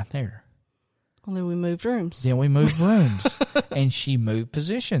right there. Well, then we moved rooms. Then we moved rooms. And she moved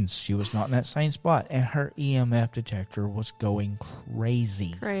positions. She was not in that same spot. And her EMF detector was going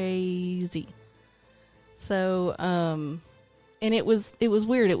crazy. Crazy. So, and it was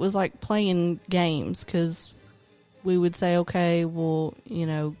weird. It was like playing games, because we would say, okay, well, you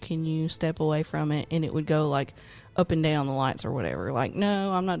know, can you step away from it? And it would go like up and down the lights or whatever. Like,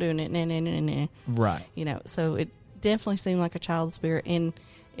 no, I'm not doing it. Nah, nah, nah, nah. Right. You know, so it definitely seemed like a child spirit. And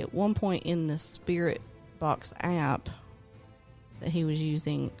at one point in the Spirit Box app that he was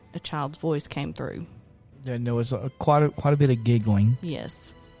using, a child's voice came through. And there was quite a bit of giggling.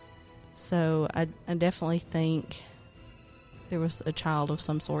 Yes. So I definitely think there was a child of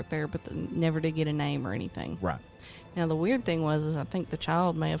some sort there, but never did get a name or anything. Right. Now, the weird thing was I think the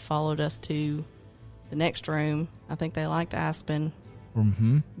child may have followed us to the next room. I think they liked Aspen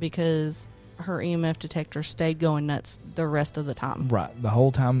because her EMF detector stayed going nuts the rest of the time. Right. The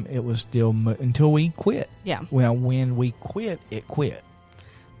whole time it was still until we quit. Yeah. Well, when we quit, it quit.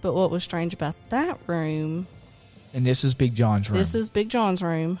 But what was strange about that room, and this is Big John's room. This is Big John's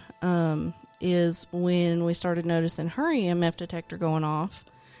room, is when we started noticing her EMF detector going off,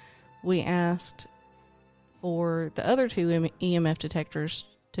 we asked for the other 2 EMF detectors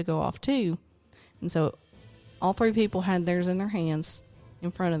to go off too. And so all 3 people had theirs in their hands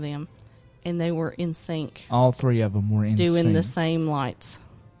in front of them, and they were in sync. All 3 of them were in doing sync. the same lights.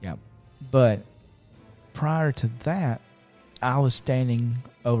 Yep. But prior to that, I was standing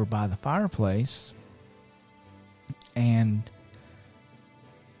over by the fireplace, and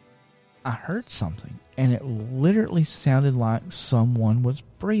I heard something, and it literally sounded like someone was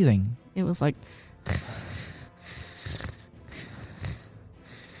breathing. It was like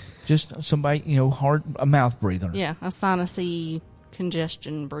just somebody, hard, a mouth breather. Yeah, a sinusy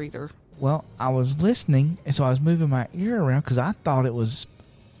congestion breather. Well, I was listening, and so I was moving my ear around because I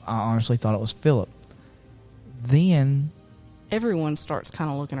honestly thought it was Philip. Then everyone starts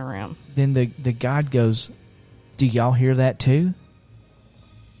kind of looking around. Then the guide goes, "Do y'all hear that too?"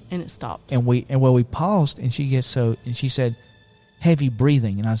 And it stopped. And we paused, and she said, "Heavy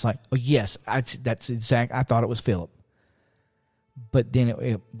breathing," and I was like, "Oh yes, that's exact." I thought it was Philip, but then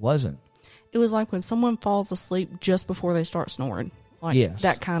it wasn't. It was like when someone falls asleep just before they start snoring. Like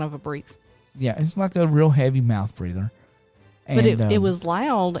that kind of a breathe. Yeah, it's like a real heavy mouth breather. And, but it was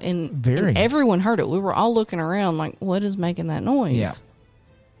loud, and everyone heard it. We were all looking around like, what is making that noise? Yeah.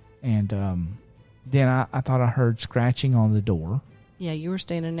 And then I thought I heard scratching on the door. Yeah, you were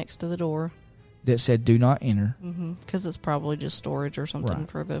standing next to the door. That said, "Do not enter." Because it's probably just storage or something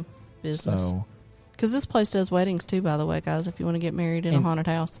for the business. So, because this place does weddings too, by the way, guys, if you want to get married in a haunted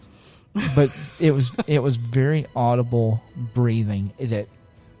house. But it was very audible breathing that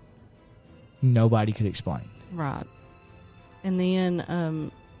nobody could explain. Right. And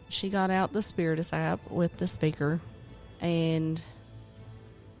then she got out the Spiritus app with the speaker, and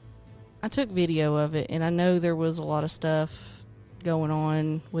I took video of it, and I know there was a lot of stuff going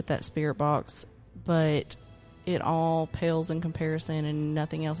on with that spirit box, but it all pales in comparison, and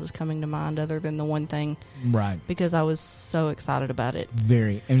nothing else is coming to mind other than the one thing. Right. Because I was so excited about it.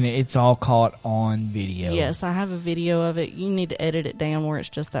 It's all caught on video. Yes, I have a video of it. You need to edit it down where it's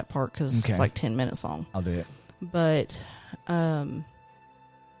just that part because it's like 10 minutes long. I'll do it. But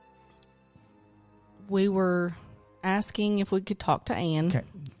we were asking if we could talk to Anne. Okay.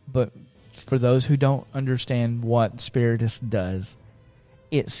 But for those who don't understand what Spiritus does,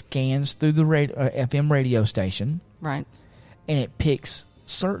 it scans through the FM radio station. Right. And it picks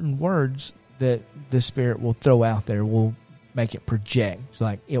certain words that the spirit will throw out there, will make it project.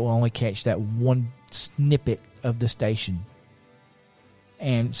 Like, it will only catch that one snippet of the station.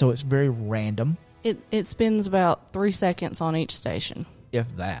 And so it's very random. It spends about 3 seconds on each station.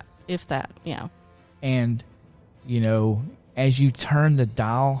 If that. Yeah. And, as you turn the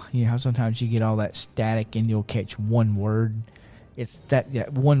dial, how sometimes you get all that static and you'll catch one word. It's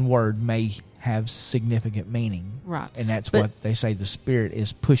that one word may have significant meaning. Right. And that's what they say the spirit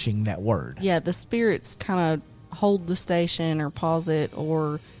is pushing that word. Yeah, the spirits kind of hold the station or pause it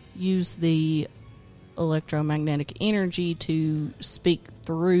or use the electromagnetic energy to speak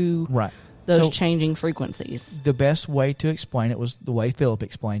through those changing frequencies. The best way to explain it was the way Philip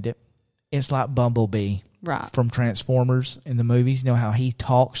explained it. It's like Bumblebee Right. from Transformers in the movies. You know how he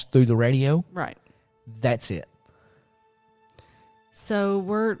talks through the radio? Right. That's it. So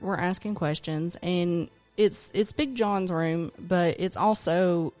we're asking questions, and it's Big John's room, but it's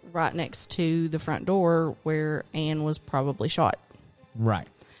also right next to the front door where Anne was probably shot. Right.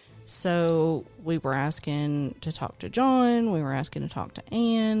 So we were asking to talk to John, we were asking to talk to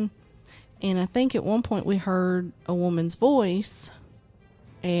Anne, and I think at one point we heard a woman's voice,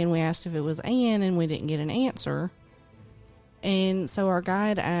 and we asked if it was Anne, and we didn't get an answer. And so our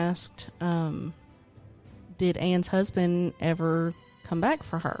guide asked, did Anne's husband ever come back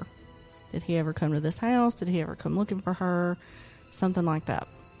for her? Did he ever come to this house? Did he ever come looking for her? Something like that.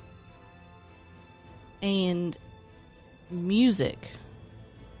 And music,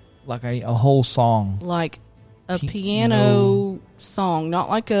 Like a whole song. like a piano song, not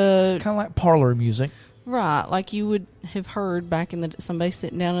like a Kind of like parlor music. right, like you would have heard back in the somebody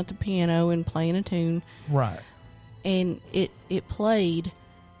sitting down at the piano and playing a tune, Right. and it played.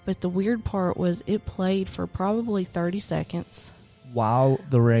 But the weird part was it played for probably 30 seconds While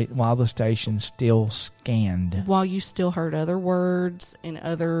the station still scanned. while you still heard other words and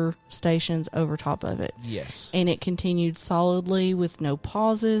other stations over top of it. Yes. And it continued solidly with no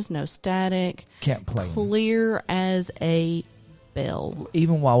pauses, no static, Kept playing. clear as a bell.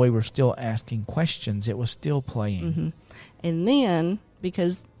 Even while we were still asking questions, it was still playing. Mm-hmm. And then,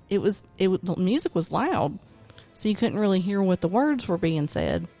 because the music was loud, so you couldn't really hear what the words were being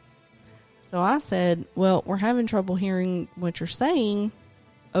said. So I said, well, we're having trouble hearing what you're saying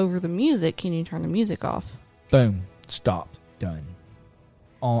over the music. Can you turn the music off? Boom. Stopped. Done.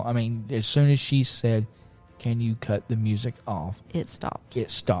 As soon as she said, can you cut the music off? It stopped. It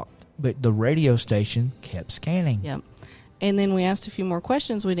stopped. But the radio station kept scanning. Yep. And then we asked a few more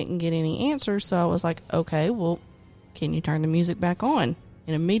questions. We didn't get any answers. So I was like, okay, well, can you turn the music back on?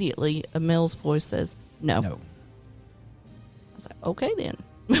 And immediately a male's voice says, no. No. I was like, okay then.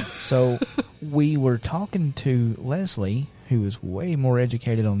 So we were talking to Leslie, who is way more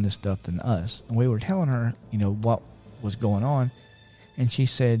educated on this stuff than us, and we were telling her, what was going on, and she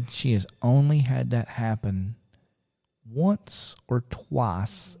said she has only had that happen once or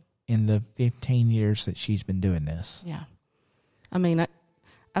twice in the 15 years that she's been doing this. Yeah. I mean,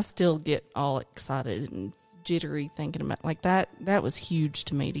 I still get all excited and jittery thinking about like that. That was huge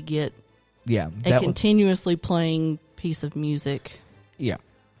to me to get a continuously playing piece of music. Yeah.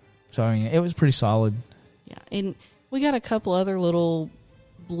 So, it was pretty solid. Yeah. And we got a couple other little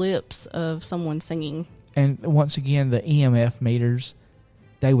blips of someone singing. And once again, the EMF meters,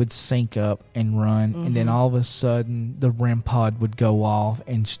 they would sync up and run. Mm-hmm. And then all of a sudden, the REM pod would go off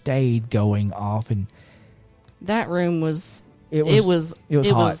and stayed going off. And that room was... It was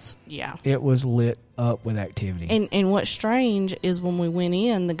hot. Yeah. It was lit up with activity. And what's strange is when we went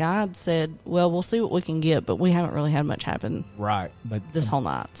in, the guide said, well, we'll see what we can get, but we haven't really had much happen right. But this whole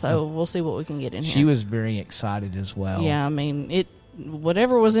night. So we'll see what we can get in here. She was very excited as well. Yeah,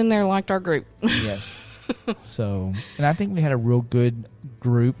 whatever was in there liked our group. Yes. So, and I think we had a real good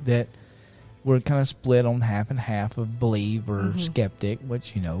group that were kind of split on half and half of believe or skeptic,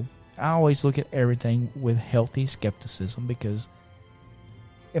 which, I always look at everything with healthy skepticism because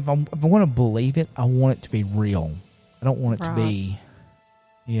if I want to believe it, I want it to be real. I don't want it to be,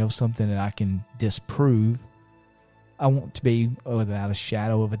 something that I can disprove. I want it to be without a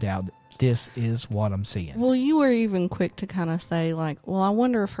shadow of a doubt that this is what I'm seeing. Well, you were even quick to kind of say, like, well, I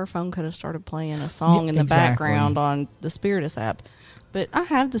wonder if her phone could have started playing a song in the background on the Spiritus app. But I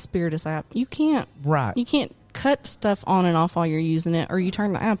have the Spiritus app. You can't. Right. You can't cut stuff on and off while you're using it, or you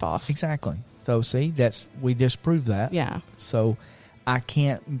turn the app off. Exactly. So, see, we disproved that. Yeah. So, I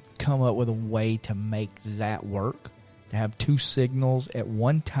can't come up with a way to make that work, to have two signals at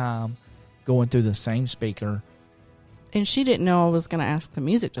one time going through the same speaker. And she didn't know I was going to ask the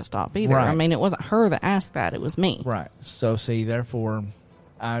music to stop either. Right. I mean, it wasn't her that asked that. It was me. Right. So, see, therefore,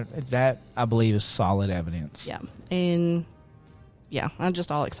 I believe is solid evidence. Yeah. And, yeah, I'm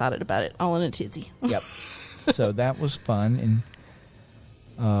just all excited about it. All in a tizzy. Yep. So that was fun,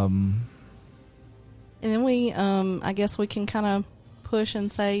 and then we, I guess we can kind of push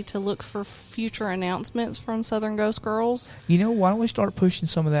and say to look for future announcements from Southern Ghost Girls. Why don't we start pushing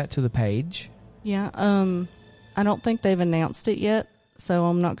some of that to the page? Yeah, I don't think they've announced it yet, so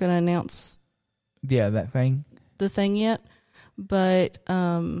I'm not going to announce. Yeah, that thing. The thing yet, but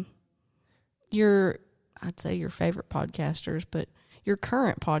I'd say your favorite podcasters, but your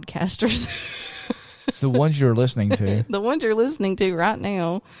current podcasters. The ones you're listening to. The ones you're listening to right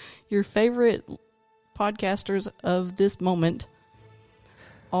now, your favorite podcasters of this moment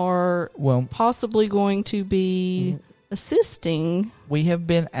are possibly going to be assisting. We have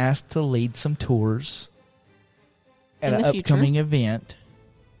been asked to lead some tours at In an the future. upcoming event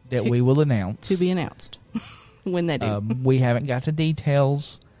that we will announce. To be announced when they do. We haven't got the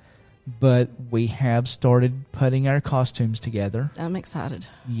details, but we have started putting our costumes together. I'm excited.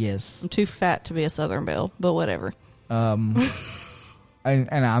 Yes. I'm too fat to be a Southern Belle, but whatever. And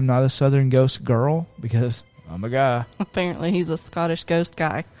I'm not a Southern Ghost girl because I'm a guy. Apparently, he's a Scottish ghost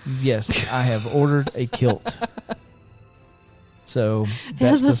guy. Yes, I have ordered a kilt. So It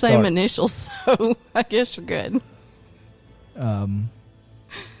that's has the same start. initials, so I guess you're good.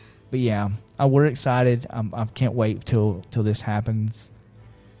 But yeah, we're excited. I can't wait till this happens,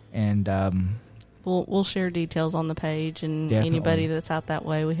 and We'll share details on the page, and Definitely. anybody that's out that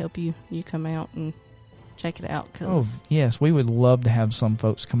way, we hope you come out and check it out. oh yes, we would love to have some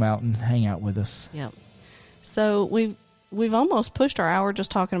folks come out and hang out with us. Yep. So we've almost pushed our hour just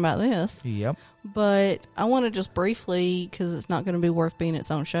talking about this, Yep. but I want to just briefly, because it's not going to be worth being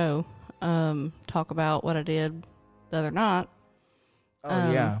its own show, talk about what I did the other night.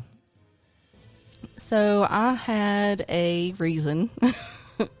 Oh yeah. So I had a reason.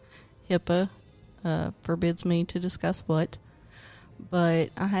 HIPAA forbids me to discuss what, but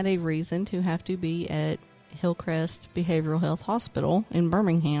I had a reason to have to be at Hillcrest Behavioral Health Hospital in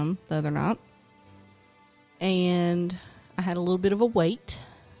Birmingham the other night. And I had a little bit of a wait.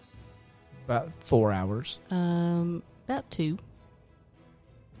 About 4 hours. About two.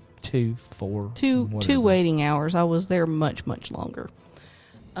 2, 4. Two whatever. waiting hours. I was there much, much longer.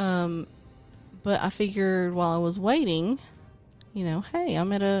 But I figured while I was waiting, hey,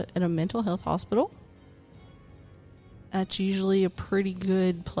 I'm at a mental health hospital. That's usually a pretty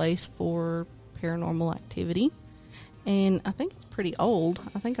good place for paranormal activity. And I think it's pretty old.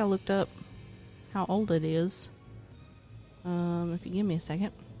 I think I looked up how old it is. If you give me a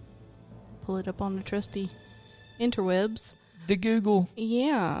second. Pull it up on the trusty interwebs. The Google.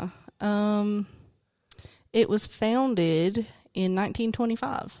 Yeah. It was founded in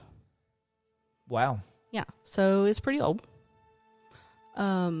 1925. Wow. Yeah. So it's pretty old.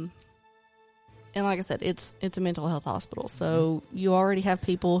 And like I said, it's a mental health hospital. So you already have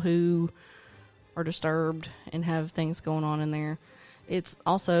people who are disturbed and have things going on in there. It's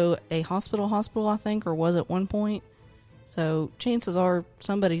also a hospital, I think, or was at one point. So chances are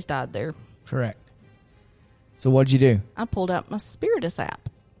somebody's died there. Correct. So what'd you do? I pulled out my Spiritus app.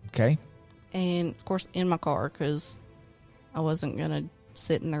 Okay. And, of course, in my car, because I wasn't going to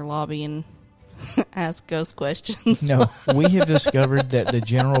sit in their lobby and ask ghost questions. No, we have discovered that the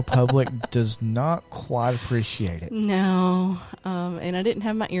general public does not quite appreciate it. No. And I didn't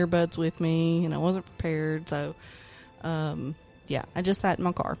have my earbuds with me, and I wasn't prepared. So, yeah, I just sat in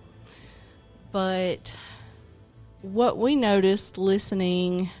my car. But what we noticed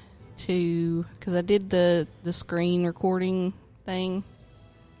listening to, because I did the screen recording thing,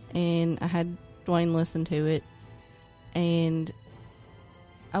 and I had Dwayne listen to it, and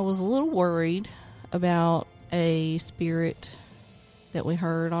I was a little worried about a spirit that we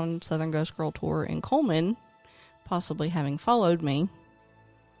heard on Southern Ghost Girl Tour in Coleman possibly having followed me,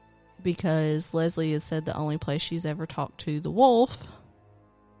 because Leslie has said the only place she's ever talked to the wolf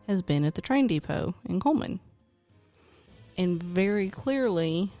has been at the train depot in Coleman. And very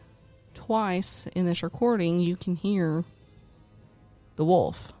clearly, twice in this recording, you can hear the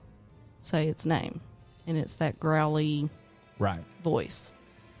wolf say its name. And it's that growly Right. voice.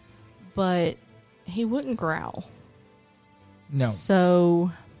 But he wouldn't growl. No.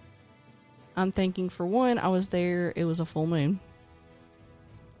 So I'm thinking, for one, I was there, it was a full moon.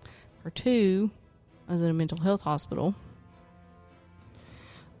 For two, I was at a mental health hospital.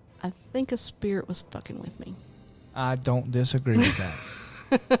 I think a spirit was fucking with me. I don't disagree with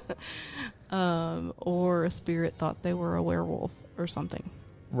that. Or a spirit thought they were a werewolf or something.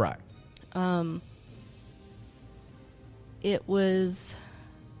 Right. It was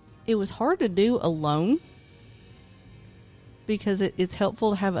hard to do alone, because it's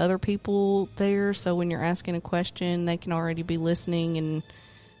helpful to have other people there, so when you're asking a question, they can already be listening, and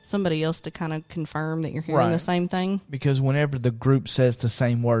somebody else to kind of confirm that you're hearing the Right. same thing. Because whenever the group says the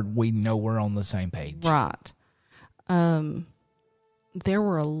same word, we know we're on the same page. Right. There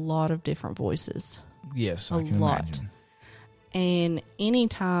were a lot of different voices. Yes, I A can lot. imagine. And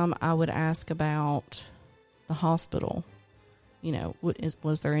anytime I would ask about the hospital,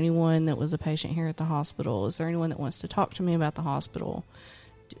 was there anyone that was a patient here at the hospital? Is there anyone that wants to talk to me about the hospital?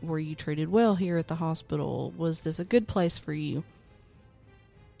 Were you treated well here at the hospital? Was this a good place for you?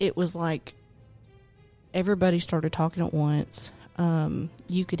 It was like everybody started talking at once.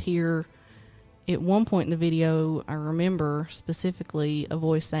 You could hear, at one point in the video, I remember specifically a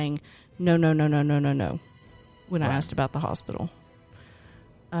voice saying, no, no, no, no, no, no, no, when I Right. asked about the hospital.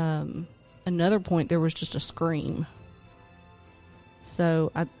 Another point, there was just a scream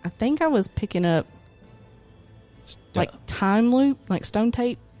So I think I was picking up like time loop, like stone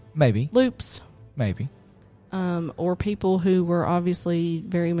tape Maybe. loops, Maybe. or people who were obviously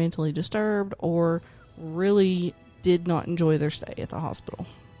very mentally disturbed or really did not enjoy their stay at the hospital.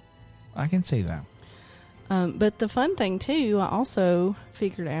 I can see that. But the fun thing, too, I also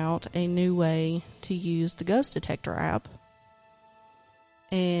figured out a new way to use the Ghost Detector app.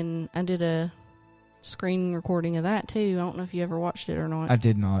 And I did a screen recording of that, too. I don't know if you ever watched it or not. I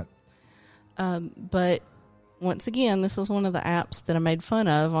did not. But once again, this is one of the apps that I made fun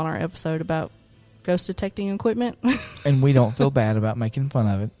of on our episode about ghost detecting equipment. And we don't feel bad about making fun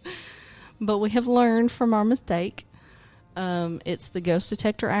of it. But we have learned from our mistake. It's the Ghost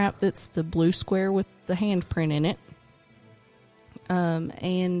Detector app that's the blue square with the handprint in it.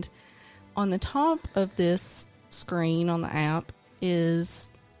 And on the top of this screen on the app is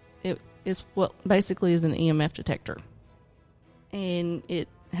what basically is an EMF detector. And it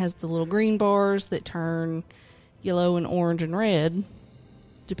has the little green bars that turn yellow and orange and red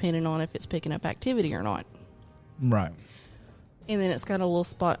depending on if it's picking up activity or not. Right. And then it's got a little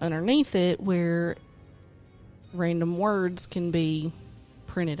spot underneath it where random words can be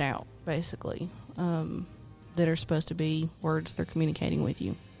printed out, basically, that are supposed to be words they're communicating with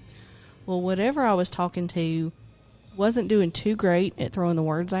you. Well, whatever I was talking to wasn't doing too great at throwing the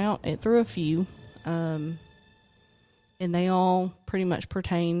words out. It threw a few, and they all pretty much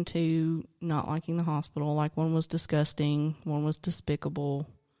pertain to not liking the hospital. Like one was disgusting, one was despicable,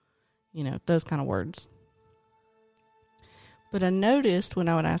 those kind of words. But I noticed when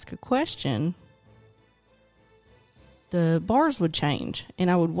I would ask a question, the bars would change,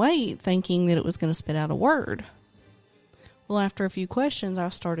 and I would wait thinking that it was going to spit out a word. Well, after a few questions, I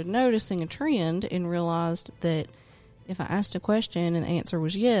started noticing a trend and realized that if I asked a question and the answer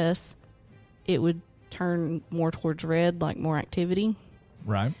was yes, it would turn more towards red, like more activity.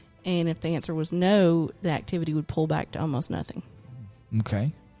 Right. And if the answer was no, the activity would pull back to almost nothing.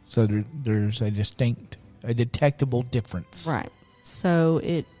 Okay. So there's a detectable difference. Right. So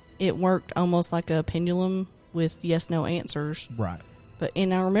it worked almost like a pendulum with yes-no answers. Right.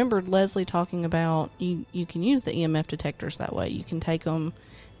 And I remembered Leslie talking about you can use the EMF detectors that way. You can take them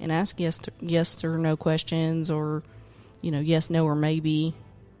and ask yes or no questions, or yes, no, or maybe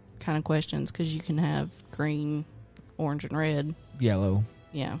kind of questions, because you can have green, orange, and red, yellow,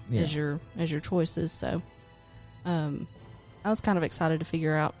 as your choices. So, I was kind of excited to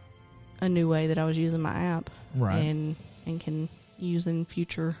figure out a new way that I was using my app, right, and can use in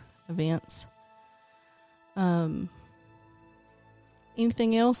future events.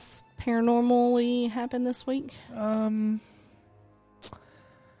 Anything else paranormally happened this week?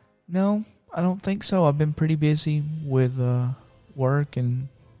 No, I don't think so. I've been pretty busy with work and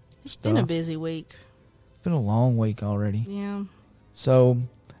It's stuff. been a busy week. It's been a long week already. Yeah. So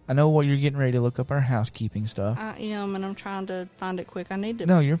I know what you're getting ready to look up our housekeeping stuff. I am, and I'm trying to find it quick. I need to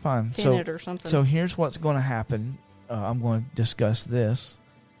No, you're fine. pin it or something. So here's what's going to happen. I'm going to discuss this.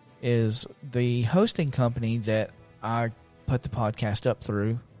 Is the hosting company that I put the podcast up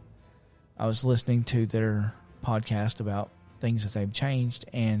through. I was listening to their podcast about things that they've changed,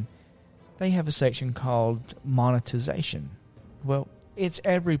 and they have a section called monetization. Well, it's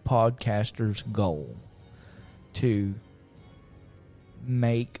every podcaster's goal to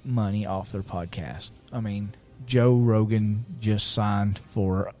make money off their podcast. I mean, Joe Rogan just signed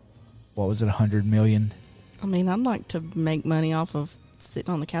for, what was it, $100 million? I mean, I'd like to make money off of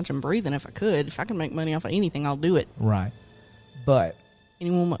sitting on the couch and breathing if I could. If I can make money off of anything, I'll do it. Right. But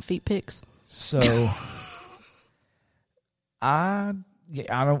anyone want feet pics? So I'm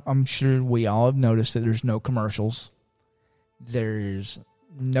sure we all have noticed that there's no commercials. There's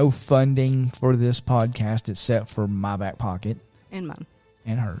no funding for this podcast except for my back pocket. And mine.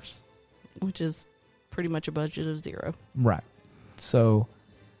 And hers. Which is pretty much a budget of $0. Right. So,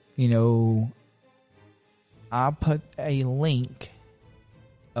 I put a link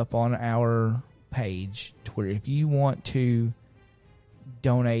up on our page to where if you want to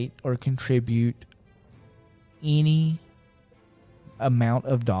donate or contribute any amount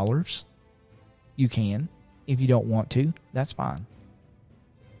of dollars, you can. If you don't want to, that's fine.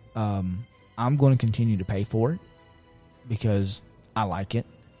 I'm going to continue to pay for it because I like it.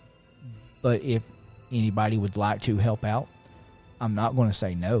 But if anybody would like to help out, I'm not going to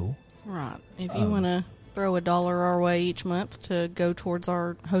say no. Right. If you want to throw $1 our way each month to go towards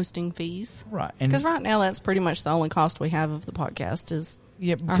our hosting fees. Right. Because right now that's pretty much the only cost we have of the podcast is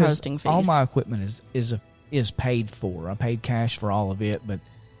our hosting fees. All my equipment is paid for. I paid cash for all of it, but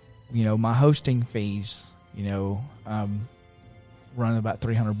my hosting fees, running about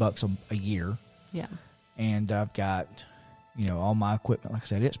 $300 a year. Yeah. And I've got, all my equipment, like I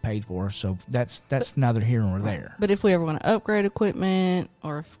said, it's paid for. So that's neither here nor there. But if we ever want to upgrade equipment,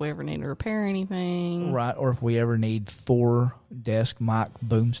 or if we ever need to repair anything. Right, or if we ever need 4 desk mic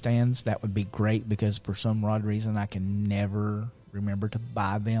boom stands, that would be great because for some odd reason I can never remember to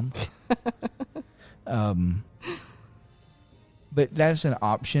buy them. But that's an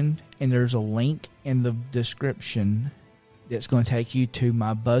option, and there's a link in the description that's going to take you to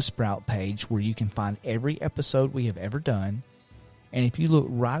my Buzzsprout page where you can find every episode we have ever done. And if you look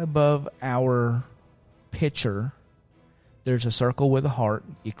right above our picture, there's a circle with a heart.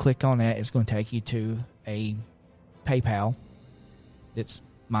 You click on that, it's going to take you to a PayPal. It's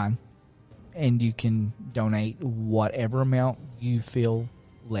mine. And you can donate whatever amount you feel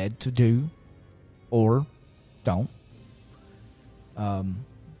led to do or don't.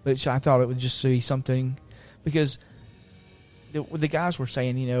 But I thought it would just be something because the guys were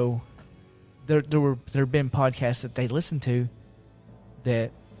saying, there have been podcasts that they listen to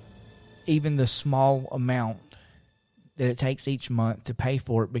that even the small amount that it takes each month to pay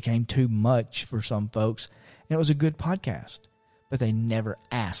for it became too much for some folks. And it was a good podcast, but they never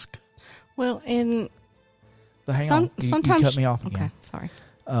ask. Well, and but hang on, sometimes you cut me off again. Okay, sorry.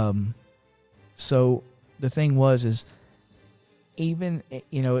 So the thing is even,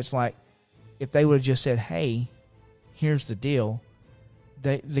 it's like if they would have just said, hey, here's the deal.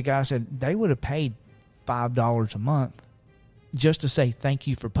 The guy said they would have paid $5 a month just to say thank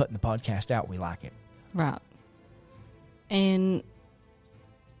you for putting the podcast out. We like it. Right. And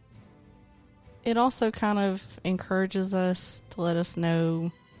it also kind of encourages us to let us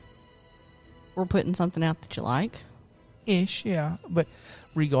know we're putting something out that you like. Ish, yeah. But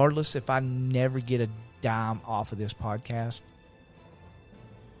regardless, if I never get a dime off of this podcast,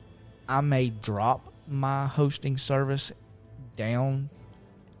 I may drop my hosting service down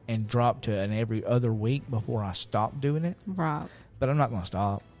and drop to an every other week before I stop doing it. Right. But I'm not going to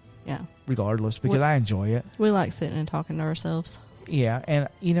stop. Yeah. Regardless, because I enjoy it. We like sitting and talking to ourselves. Yeah, and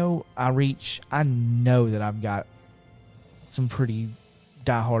I know that I've got some pretty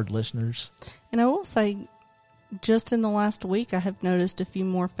diehard listeners. And I will say, just in the last week, I have noticed a few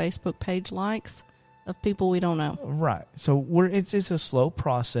more Facebook page likes of people we don't know. Right. So it's a slow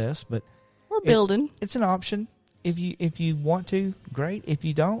process, but we're building. It's an option. If you want to, great. If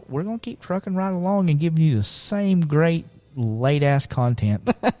you don't, we're going to keep trucking right along and giving you the same great late-ass content.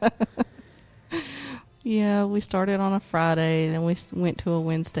 Yeah, we started on a Friday, then we went to a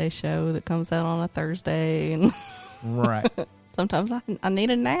Wednesday show that comes out on a Thursday. And right. Sometimes I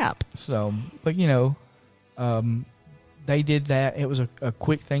need a nap. So, but they did that. It was a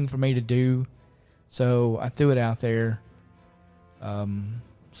quick thing for me to do. So I threw it out there.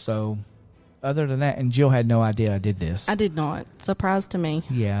 So other than that, and Jill had no idea I did this. I did not. Surprise to me.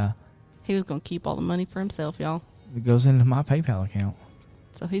 Yeah. He was going to keep all the money for himself, y'all. It goes into my PayPal account.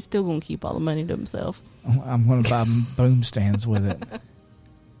 So he's still going to keep all the money to himself. I'm going to buy boom stands with it.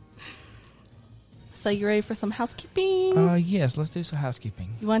 So you ready for some housekeeping? Yes, let's do some housekeeping.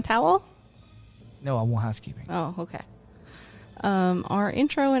 You want a towel? No, I want housekeeping. Oh, okay. Our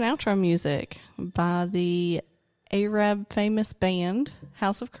intro and outro music by the Arab famous band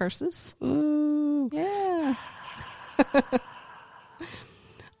House of Curses. Ooh. Yeah.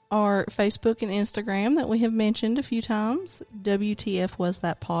 Our Facebook and Instagram that we have mentioned a few times. WTF Was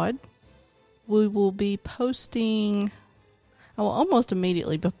That Pod. We will be posting... I will almost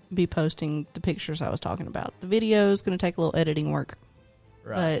immediately be posting the pictures I was talking about. The video is going to take a little editing work.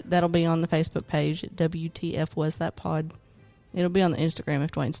 Right. But that'll be on the Facebook page at WTF Was That Pod. It'll be on the Instagram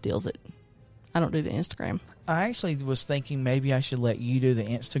if Dwayne steals it. I don't do the Instagram. I actually was thinking maybe I should let you do the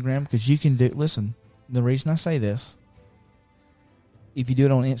Instagram because you can do... Listen, the reason I say this, if you do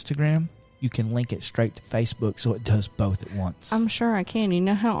it on Instagram, you can link it straight to Facebook so it does both at once. I'm sure I can. You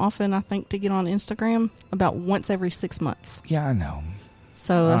know how often I think to get on Instagram? About once every 6 months. Yeah, I know.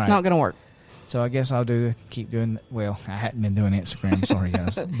 So that's not going to work. So I guess I'll keep doing... Well, I hadn't been doing Instagram, sorry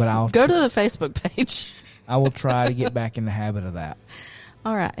guys. But I'll... Go to the Facebook page. I will try to get back in the habit of that.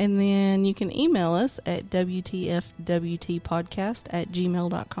 All right. And then you can email us at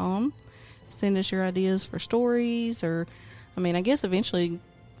WTFWTpodcast@gmail.com. Send us your ideas for stories or... I guess eventually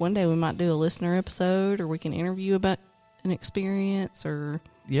one day we might do a listener episode or we can interview about an experience or...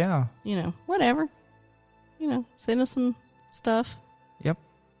 Yeah. Whatever. Send us some stuff. Yep.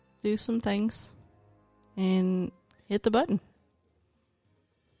 Do some things. And hit the button.